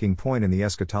striking point in the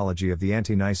eschatology of the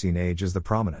ante-Nicene age is the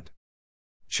prominent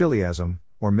Chiliasm,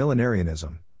 or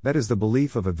millenarianism, that is the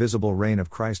belief of a visible reign of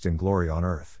Christ in glory on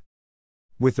earth,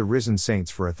 with the risen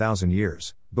saints for 1,000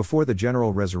 years, before the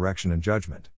general resurrection and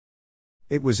judgment.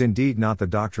 It was indeed not the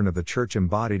doctrine of the Church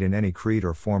embodied in any creed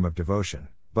or form of devotion,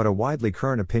 but a widely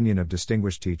current opinion of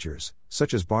distinguished teachers,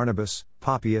 such as Barnabas,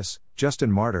 Papias,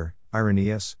 Justin Martyr,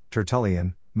 Irenaeus,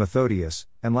 Tertullian, Methodius,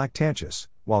 and Lactantius,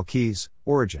 while Caius,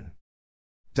 Origen,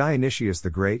 Dionysius the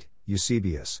Great,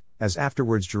 Eusebius, as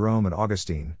afterwards Jerome and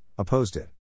Augustine, opposed it.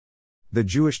 The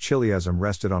Jewish Chiliasm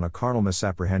rested on a carnal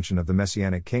misapprehension of the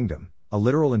Messianic kingdom, a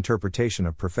literal interpretation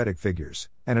of prophetic figures,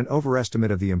 and an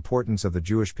overestimate of the importance of the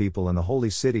Jewish people and the Holy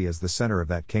City as the center of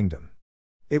that kingdom.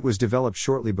 It was developed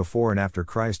shortly before and after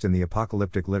Christ in the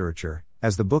apocalyptic literature,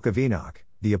 as the Book of Enoch,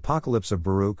 the Apocalypse of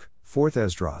Baruch, 4th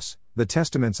Esdras, the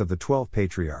Testaments of the 12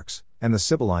 Patriarchs, and the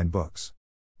Sibylline books.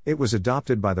 It was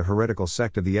adopted by the heretical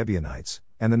sect of the Ebionites,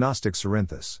 and the Gnostic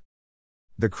Cerinthus.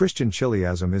 The Christian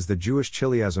Chiliasm is the Jewish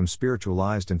Chiliasm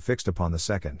spiritualized and fixed upon the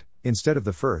second, instead of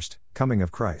the first, coming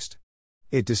of Christ.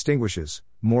 It distinguishes,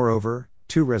 moreover,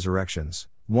 two resurrections,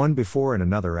 one before and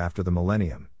another after the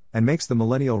millennium, and makes the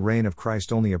millennial reign of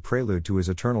Christ only a prelude to his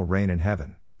eternal reign in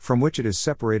heaven, from which it is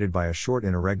separated by a short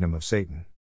interregnum of Satan.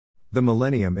 The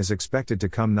millennium is expected to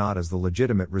come not as the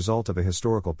legitimate result of a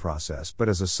historical process but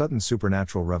as a sudden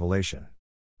supernatural revelation.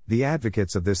 The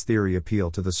advocates of this theory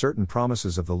appeal to the certain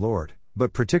promises of the Lord,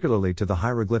 but particularly to the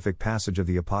hieroglyphic passage of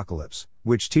the Apocalypse,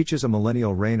 which teaches a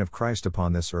millennial reign of Christ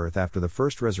upon this earth after the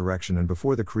first resurrection and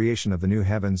before the creation of the new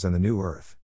heavens and the new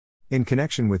earth. In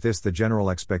connection with this, the general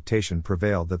expectation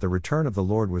prevailed that the return of the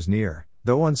Lord was near,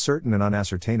 though uncertain and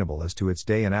unascertainable as to its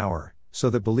day and hour, so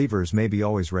that believers may be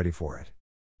always ready for it.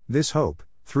 This hope,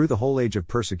 through the whole age of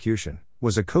persecution,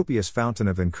 was a copious fountain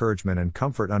of encouragement and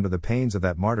comfort under the pains of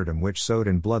that martyrdom which sowed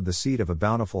in blood the seed of a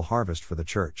bountiful harvest for the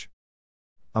Church.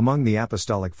 Among the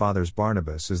apostolic fathers,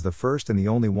 Barnabas is the first and the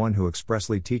only one who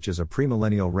expressly teaches a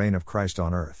premillennial reign of Christ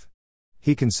on earth.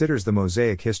 He considers the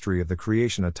Mosaic history of the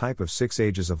creation a type of 6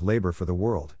 ages of labor for the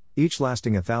world, each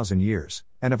lasting 1,000 years,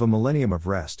 and of a millennium of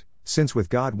rest, since with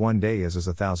God one day is as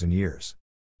 1,000 years.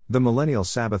 The millennial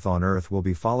Sabbath on earth will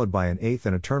be followed by an 8th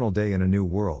and eternal day in a new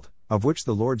world, of which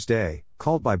the Lord's Day,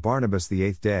 called by Barnabas the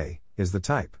 8th day, is the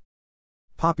type.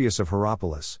 Papias of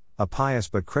Hierapolis, a pious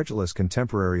but credulous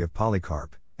contemporary of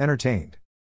Polycarp, entertained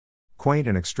quaint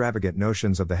and extravagant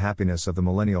notions of the happiness of the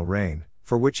millennial reign,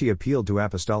 for which he appealed to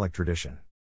apostolic tradition.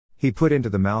 He put into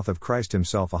the mouth of Christ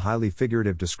himself a highly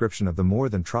figurative description of the more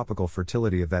than tropical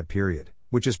fertility of that period,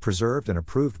 which is preserved and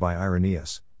approved by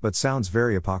Irenaeus, but sounds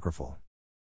very apocryphal.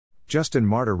 Justin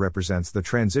Martyr represents the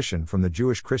transition from the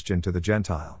Jewish Christian to the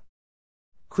Gentile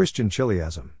Christian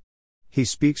Chiliasm. He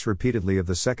speaks repeatedly of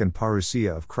the second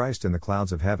parousia of Christ in the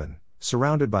clouds of heaven,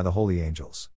 surrounded by the holy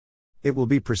angels. It will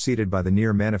be preceded by the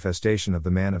near manifestation of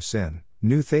the man of sin,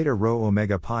 nu theta rho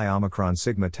omega pi omicron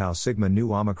sigma tau sigma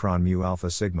nu omicron mu alpha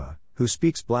sigma, who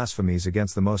speaks blasphemies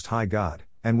against the Most High God,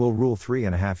 and will rule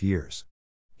 3.5 years.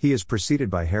 He is preceded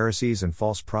by heresies and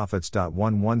false prophets.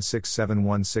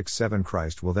 1167-167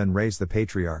 Christ will then raise the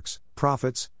patriarchs,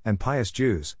 prophets, and pious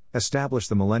Jews, establish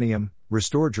the millennium,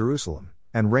 restore Jerusalem,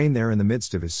 and reign there in the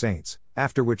midst of his saints,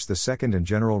 after which the second and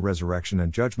general resurrection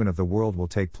and judgment of the world will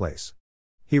take place.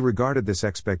 He regarded this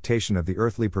expectation of the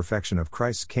earthly perfection of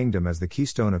Christ's kingdom as the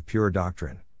keystone of pure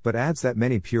doctrine, but adds that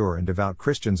many pure and devout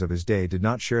Christians of his day did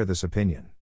not share this opinion.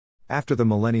 After the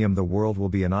millennium, the world will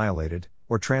be annihilated,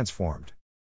 or transformed.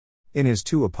 In his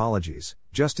 2 Apologies,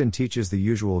 Justin teaches the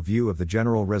usual view of the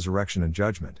general resurrection and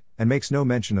judgment, and makes no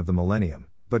mention of the millennium,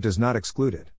 but does not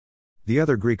exclude it. The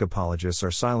other Greek apologists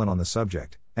are silent on the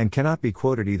subject, and cannot be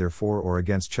quoted either for or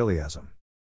against Chiliasm.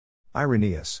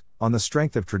 Irenaeus, on the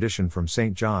strength of tradition from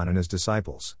St. John and his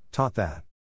disciples, taught that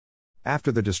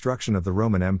after the destruction of the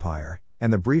Roman Empire,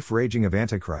 and the brief raging of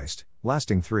Antichrist,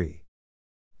 lasting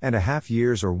 3.5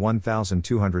 years or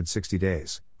 1,260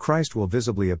 days, Christ will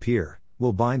visibly appear,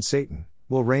 will bind Satan,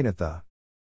 will reign at the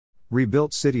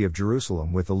rebuilt city of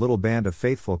Jerusalem with the little band of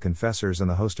faithful confessors and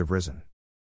the host of risen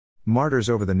martyrs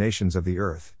over the nations of the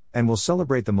earth, and will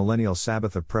celebrate the millennial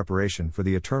Sabbath of preparation for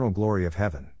the eternal glory of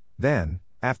heaven. Then,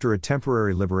 after a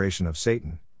temporary liberation of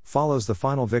Satan, follows the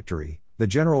final victory, the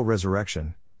general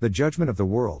resurrection, the judgment of the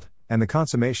world, and the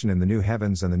consummation in the new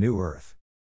heavens and the new earth.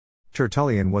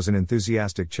 Tertullian was an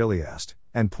enthusiastic Chiliast,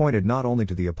 and pointed not only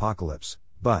to the apocalypse,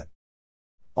 but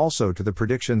also to the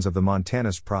predictions of the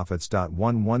Montanist prophets.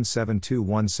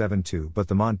 1172-172 But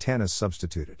the Montanists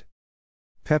substituted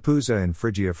Pepuza in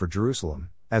Phrygia for Jerusalem,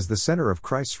 as the center of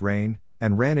Christ's reign,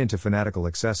 and ran into fanatical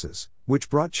excesses, which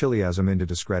brought Chiliasm into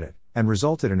discredit, and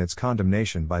resulted in its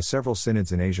condemnation by several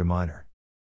synods in Asia Minor.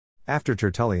 After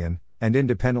Tertullian, and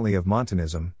independently of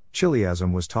Montanism,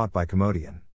 Chiliasm was taught by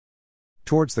Commodian.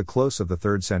 Towards the close of the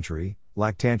 3rd century,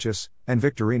 Lactantius, and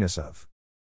Victorinus of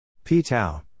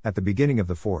P-Tau, at the beginning of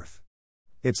the 4th.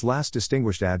 Its last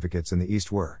distinguished advocates in the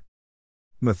East were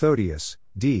Methodius,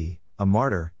 d. a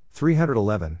martyr,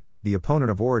 311, the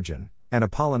opponent of Origen, and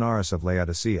Apollinaris of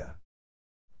Laodicea.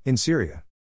 In Syria.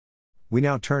 We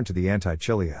now turn to the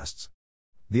anti-Chiliasts.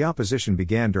 The opposition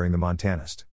began during the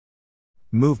Montanist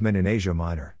movement in Asia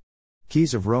Minor.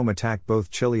 Keys of Rome attacked both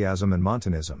Chiliasm and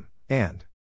Montanism, and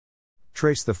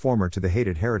traced the former to the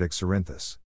hated heretic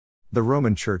Cerinthus. The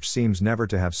Roman Church seems never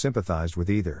to have sympathized with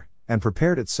either, and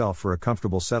prepared itself for a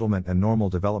comfortable settlement and normal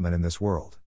development in this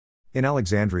world. In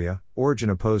Alexandria, Origen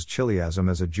opposed Chiliasm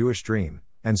as a Jewish dream,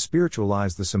 and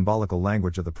spiritualized the symbolical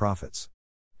language of the prophets.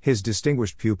 His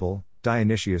distinguished pupil,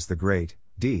 Dionysius the Great,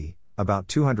 d. about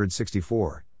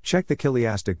 264, checked the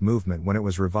Chiliastic movement when it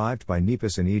was revived by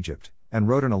Nepos in Egypt, and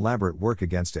wrote an elaborate work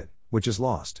against it, which is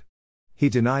lost. He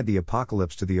denied the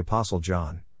Apocalypse to the Apostle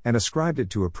John, and ascribed it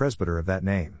to a presbyter of that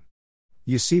name.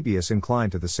 Eusebius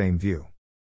inclined to the same view.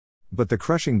 But the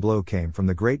crushing blow came from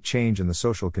the great change in the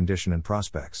social condition and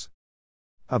prospects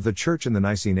of the Church in the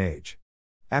Nicene Age.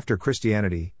 After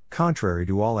Christianity, contrary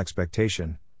to all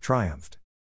expectation, triumphed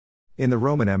in the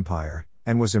Roman Empire,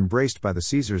 and was embraced by the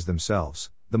Caesars themselves,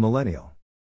 the millennial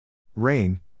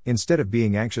reign, instead of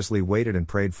being anxiously waited and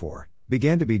prayed for,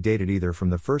 began to be dated either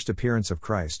from the first appearance of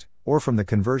Christ, or from the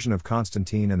conversion of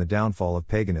Constantine and the downfall of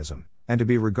paganism, and to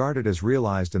be regarded as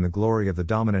realized in the glory of the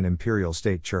dominant imperial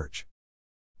state church.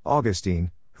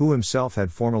 Augustine, who himself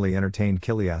had formerly entertained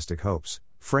Chiliastic hopes,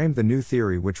 framed the new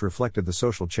theory which reflected the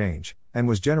social change, and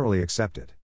was generally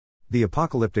accepted. The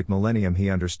apocalyptic millennium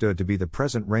he understood to be the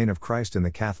present reign of Christ in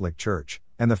the Catholic Church,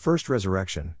 and the first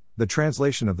resurrection, the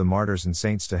translation of the martyrs and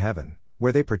saints to heaven,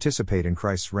 where they participate in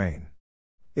Christ's reign.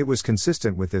 It was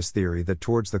consistent with this theory that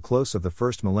towards the close of the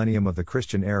first millennium of the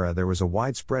Christian era there was a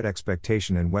widespread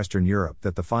expectation in Western Europe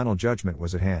that the final judgment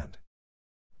was at hand.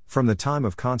 From the time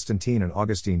of Constantine and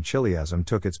Augustine, Chiliasm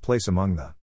took its place among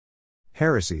the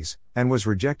heresies, and was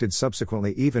rejected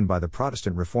subsequently even by the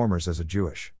Protestant reformers as a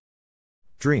Jewish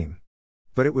dream.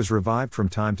 But it was revived from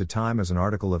time to time as an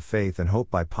article of faith and hope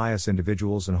by pious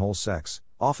individuals and whole sects,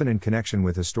 often in connection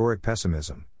with historic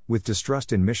pessimism, with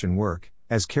distrust in mission work,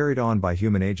 as carried on by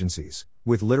human agencies,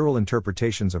 with literal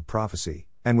interpretations of prophecy,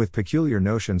 and with peculiar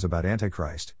notions about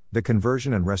Antichrist, the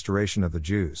conversion and restoration of the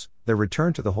Jews, their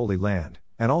return to the Holy Land,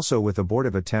 and also with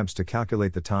abortive attempts to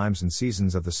calculate the times and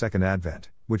seasons of the Second Advent,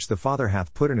 which the Father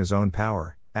hath put in his own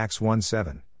power, Acts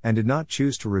 1:7, and did not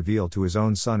choose to reveal to his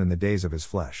own Son in the days of his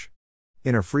flesh.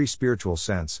 In a free spiritual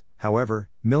sense, however,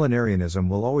 millenarianism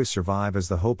will always survive as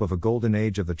the hope of a golden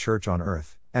age of the Church on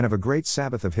earth, and of a great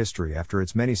Sabbath of history after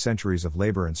its many centuries of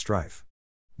labor and strife.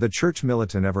 The Church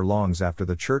militant ever longs after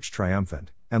the Church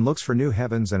triumphant, and looks for new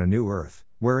heavens and a new earth,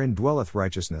 wherein dwelleth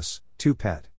righteousness. 2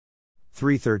 Pet.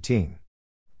 3:13.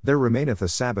 There remaineth a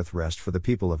Sabbath rest for the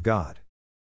people of God.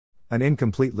 An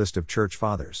incomplete list of Church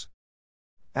Fathers.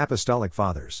 Apostolic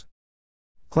Fathers.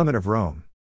 Clement of Rome.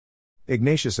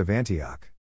 Ignatius of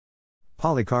Antioch.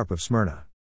 Polycarp of Smyrna.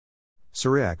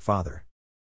 Syriac Father.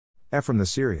 Ephraim the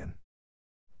Syrian.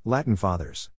 Latin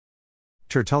Fathers.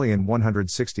 Tertullian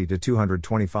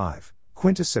 160-225,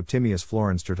 Quintus Septimius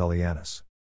Florens Tertullianus.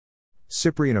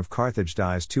 Cyprian of Carthage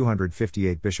dies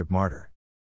 258 Bishop Martyr.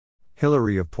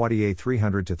 Hilary of Poitiers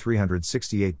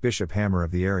 300-368 Bishop Hammer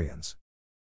of the Arians.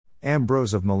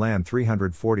 Ambrose of Milan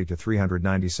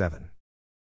 340-397.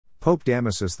 Pope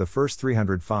Damasus I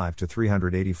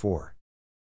 305-384.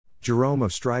 Jerome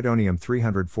of Stridonium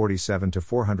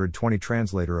 347-420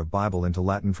 Translator of Bible into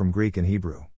Latin from Greek and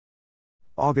Hebrew.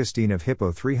 Augustine of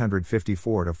Hippo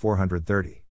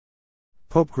 354-430.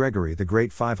 Pope Gregory the Great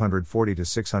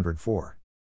 540-604.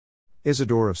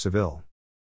 Isidore of Seville.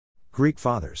 Greek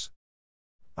Fathers.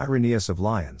 Irenaeus of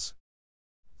Lyons.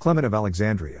 Clement of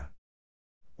Alexandria.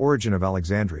 Origen of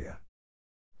Alexandria.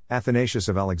 Athanasius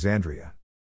of Alexandria.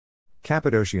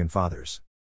 Cappadocian Fathers.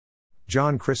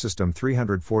 John Chrysostom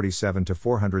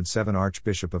 347-407,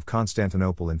 Archbishop of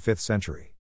Constantinople in 5th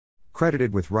century.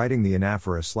 Credited with writing the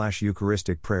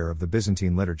anaphora/Eucharistic prayer of the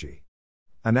Byzantine liturgy.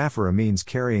 Anaphora means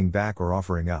carrying back or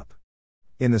offering up.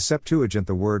 In the Septuagint,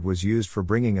 the word was used for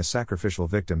bringing a sacrificial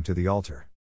victim to the altar.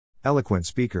 Eloquent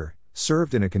speaker,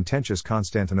 served in a contentious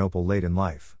Constantinople late in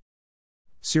life.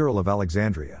 Cyril of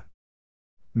Alexandria.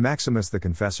 Maximus the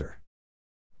Confessor.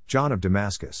 John of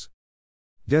Damascus.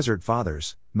 Desert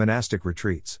Fathers, monastic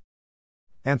retreats.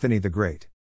 Anthony the Great.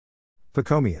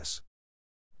 Pachomius.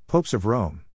 Popes of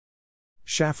Rome.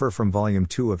 Schaffer from Volume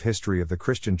 2 of History of the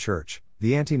Christian Church,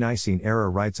 the Ante-Nicene era,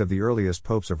 writes of the earliest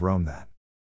popes of Rome that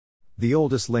the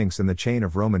oldest links in the chain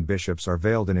of Roman bishops are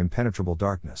veiled in impenetrable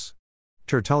darkness.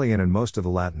 Tertullian and most of the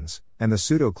Latins, and the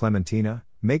Pseudo-Clementina,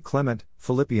 make Clement,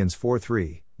 Philippians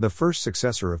 4:3, the first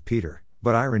successor of Peter,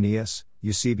 but Irenaeus,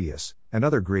 Eusebius, and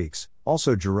other Greeks,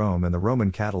 also Jerome and the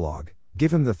Roman Catalogue,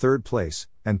 give him the third place,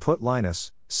 and put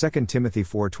Linus, 2 Timothy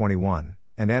 4:21,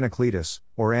 and Anacletus,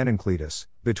 or Anancletus,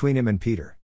 between him and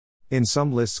Peter. In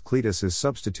some lists Cletus is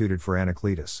substituted for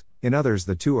Anacletus, in others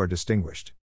the two are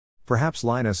distinguished. Perhaps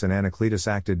Linus and Anacletus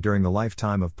acted during the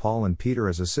lifetime of Paul and Peter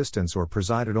as assistants or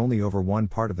presided only over one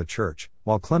part of the church,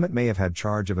 while Clement may have had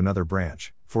charge of another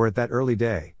branch, for at that early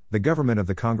day, the government of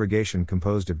the congregation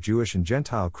composed of Jewish and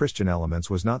Gentile Christian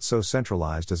elements was not so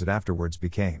centralized as it afterwards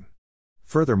became.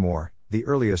 Furthermore, the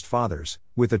earliest fathers,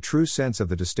 with a true sense of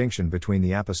the distinction between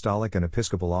the apostolic and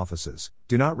episcopal offices,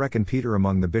 do not reckon Peter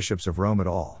among the bishops of Rome at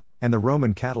all, and the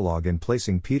Roman Catalogue, in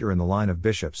placing Peter in the line of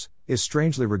bishops, is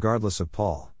strangely regardless of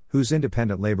Paul, whose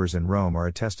independent labors in Rome are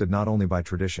attested not only by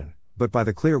tradition, but by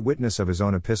the clear witness of his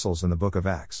own epistles in the book of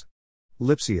Acts.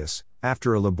 Lipsius,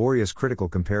 after a laborious critical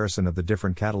comparison of the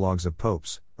different catalogues of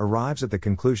popes, arrives at the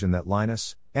conclusion that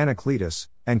Linus, Anacletus,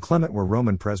 and Clement were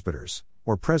Roman presbyters,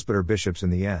 or presbyter bishops in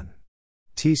the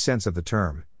N.T. sense of the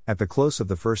term, at the close of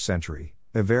the 1st century,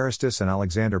 Evaristus and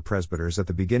Alexander presbyters at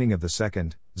the beginning of the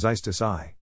 2nd, Xystus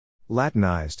I.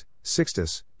 Latinized,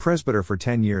 Sixtus, presbyter for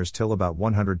 10 years till about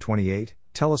 128,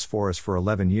 Telesphorus for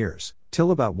 11 years,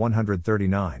 till about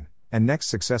 139, and next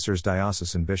successors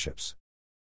diocesan bishops.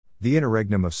 The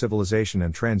interregnum of civilization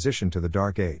and transition to the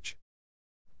Dark Age.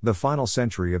 The final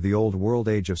century of the Old World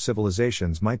age of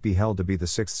civilizations might be held to be the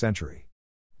 6th century.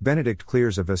 Benedict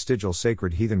clears a vestigial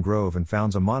sacred heathen grove and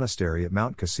founds a monastery at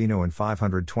Mount Cassino in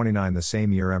 529. The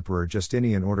same year Emperor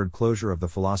Justinian ordered closure of the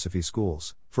philosophy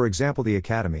schools, for example the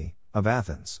Academy, of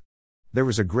Athens. There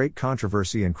was a great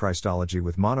controversy in Christology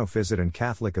with Monophysite and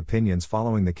Catholic opinions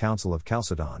following the Council of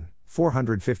Chalcedon,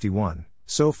 451,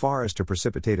 so far as to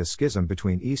precipitate a schism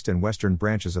between East and Western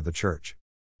branches of the Church.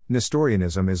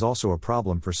 Nestorianism is also a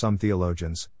problem for some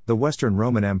theologians. The Western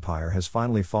Roman Empire has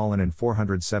finally fallen in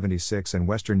 476 and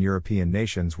Western European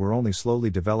nations were only slowly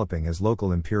developing as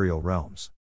local imperial realms.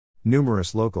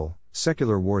 Numerous local,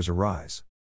 secular wars arise.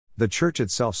 The Church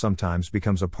itself sometimes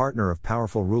becomes a partner of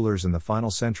powerful rulers in the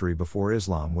final century before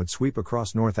Islam would sweep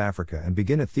across North Africa and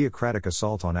begin a theocratic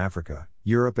assault on Africa,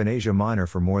 Europe and Asia Minor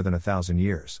for more than 1,000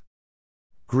 years.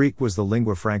 Greek was the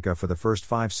lingua franca for the first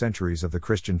 5 centuries of the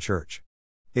Christian Church.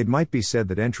 It might be said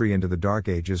that entry into the Dark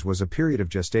Ages was a period of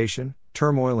gestation,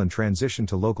 turmoil and transition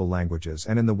to local languages,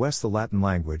 and in the West the Latin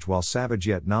language, while savage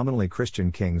yet nominally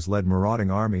Christian kings led marauding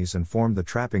armies and formed the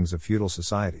trappings of feudal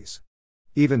societies.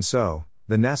 Even so,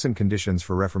 the nascent conditions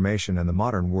for Reformation and the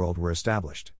modern world were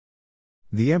established.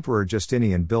 The Emperor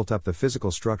Justinian built up the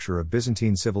physical structure of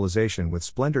Byzantine civilization with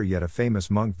splendor, yet a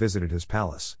famous monk visited his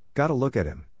palace, got a look at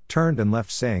him, turned and left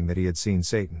saying that he had seen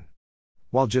Satan.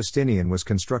 While Justinian was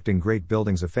constructing great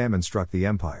buildings, a famine struck the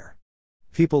empire.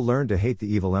 People learned to hate the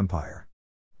evil empire.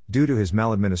 Due to his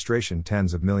maladministration,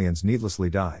 tens of millions needlessly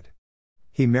died.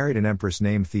 He married an empress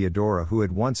named Theodora who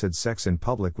had once had sex in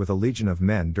public with a legion of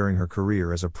men during her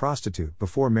career as a prostitute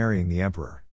before marrying the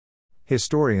emperor.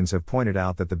 Historians have pointed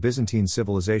out that the Byzantine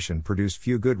civilization produced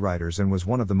few good writers and was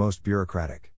one of the most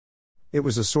bureaucratic. It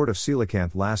was a sort of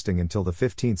coelacanth lasting until the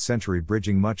 15th century,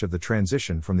 bridging much of the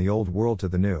transition from the Old World to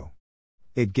the New.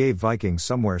 It gave Vikings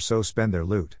somewhere so spend their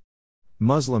loot.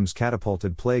 Muslims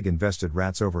catapulted plague-invested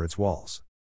rats over its walls.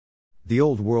 The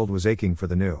Old World was aching for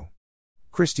the New.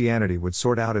 Christianity would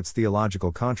sort out its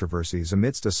theological controversies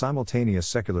amidst a simultaneous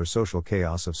secular social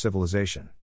chaos of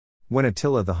civilization. When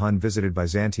Attila the Hun visited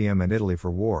Byzantium and Italy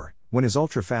for war, When his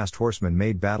ultra-fast horsemen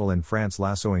made battle in France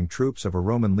lassoing troops of a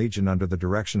Roman legion under the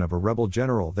direction of a rebel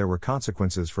general, there were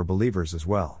consequences for believers as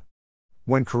well.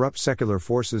 When corrupt secular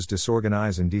forces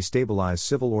disorganize and destabilize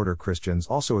civil order, Christians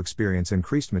also experience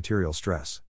increased material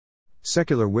stress.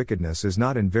 Secular wickedness is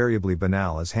not invariably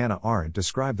banal, as Hannah Arendt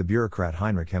described the bureaucrat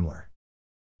Heinrich Himmler.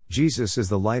 Jesus is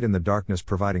the light in the darkness,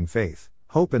 providing faith,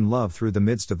 hope and love through the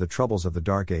midst of the troubles of the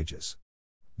Dark Ages.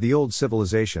 The old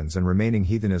civilizations and remaining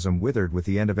heathenism withered with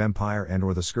the end of empire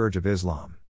and/or the scourge of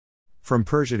Islam. From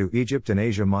Persia to Egypt and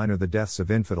Asia Minor, the deaths of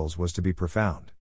infidels was to be profound.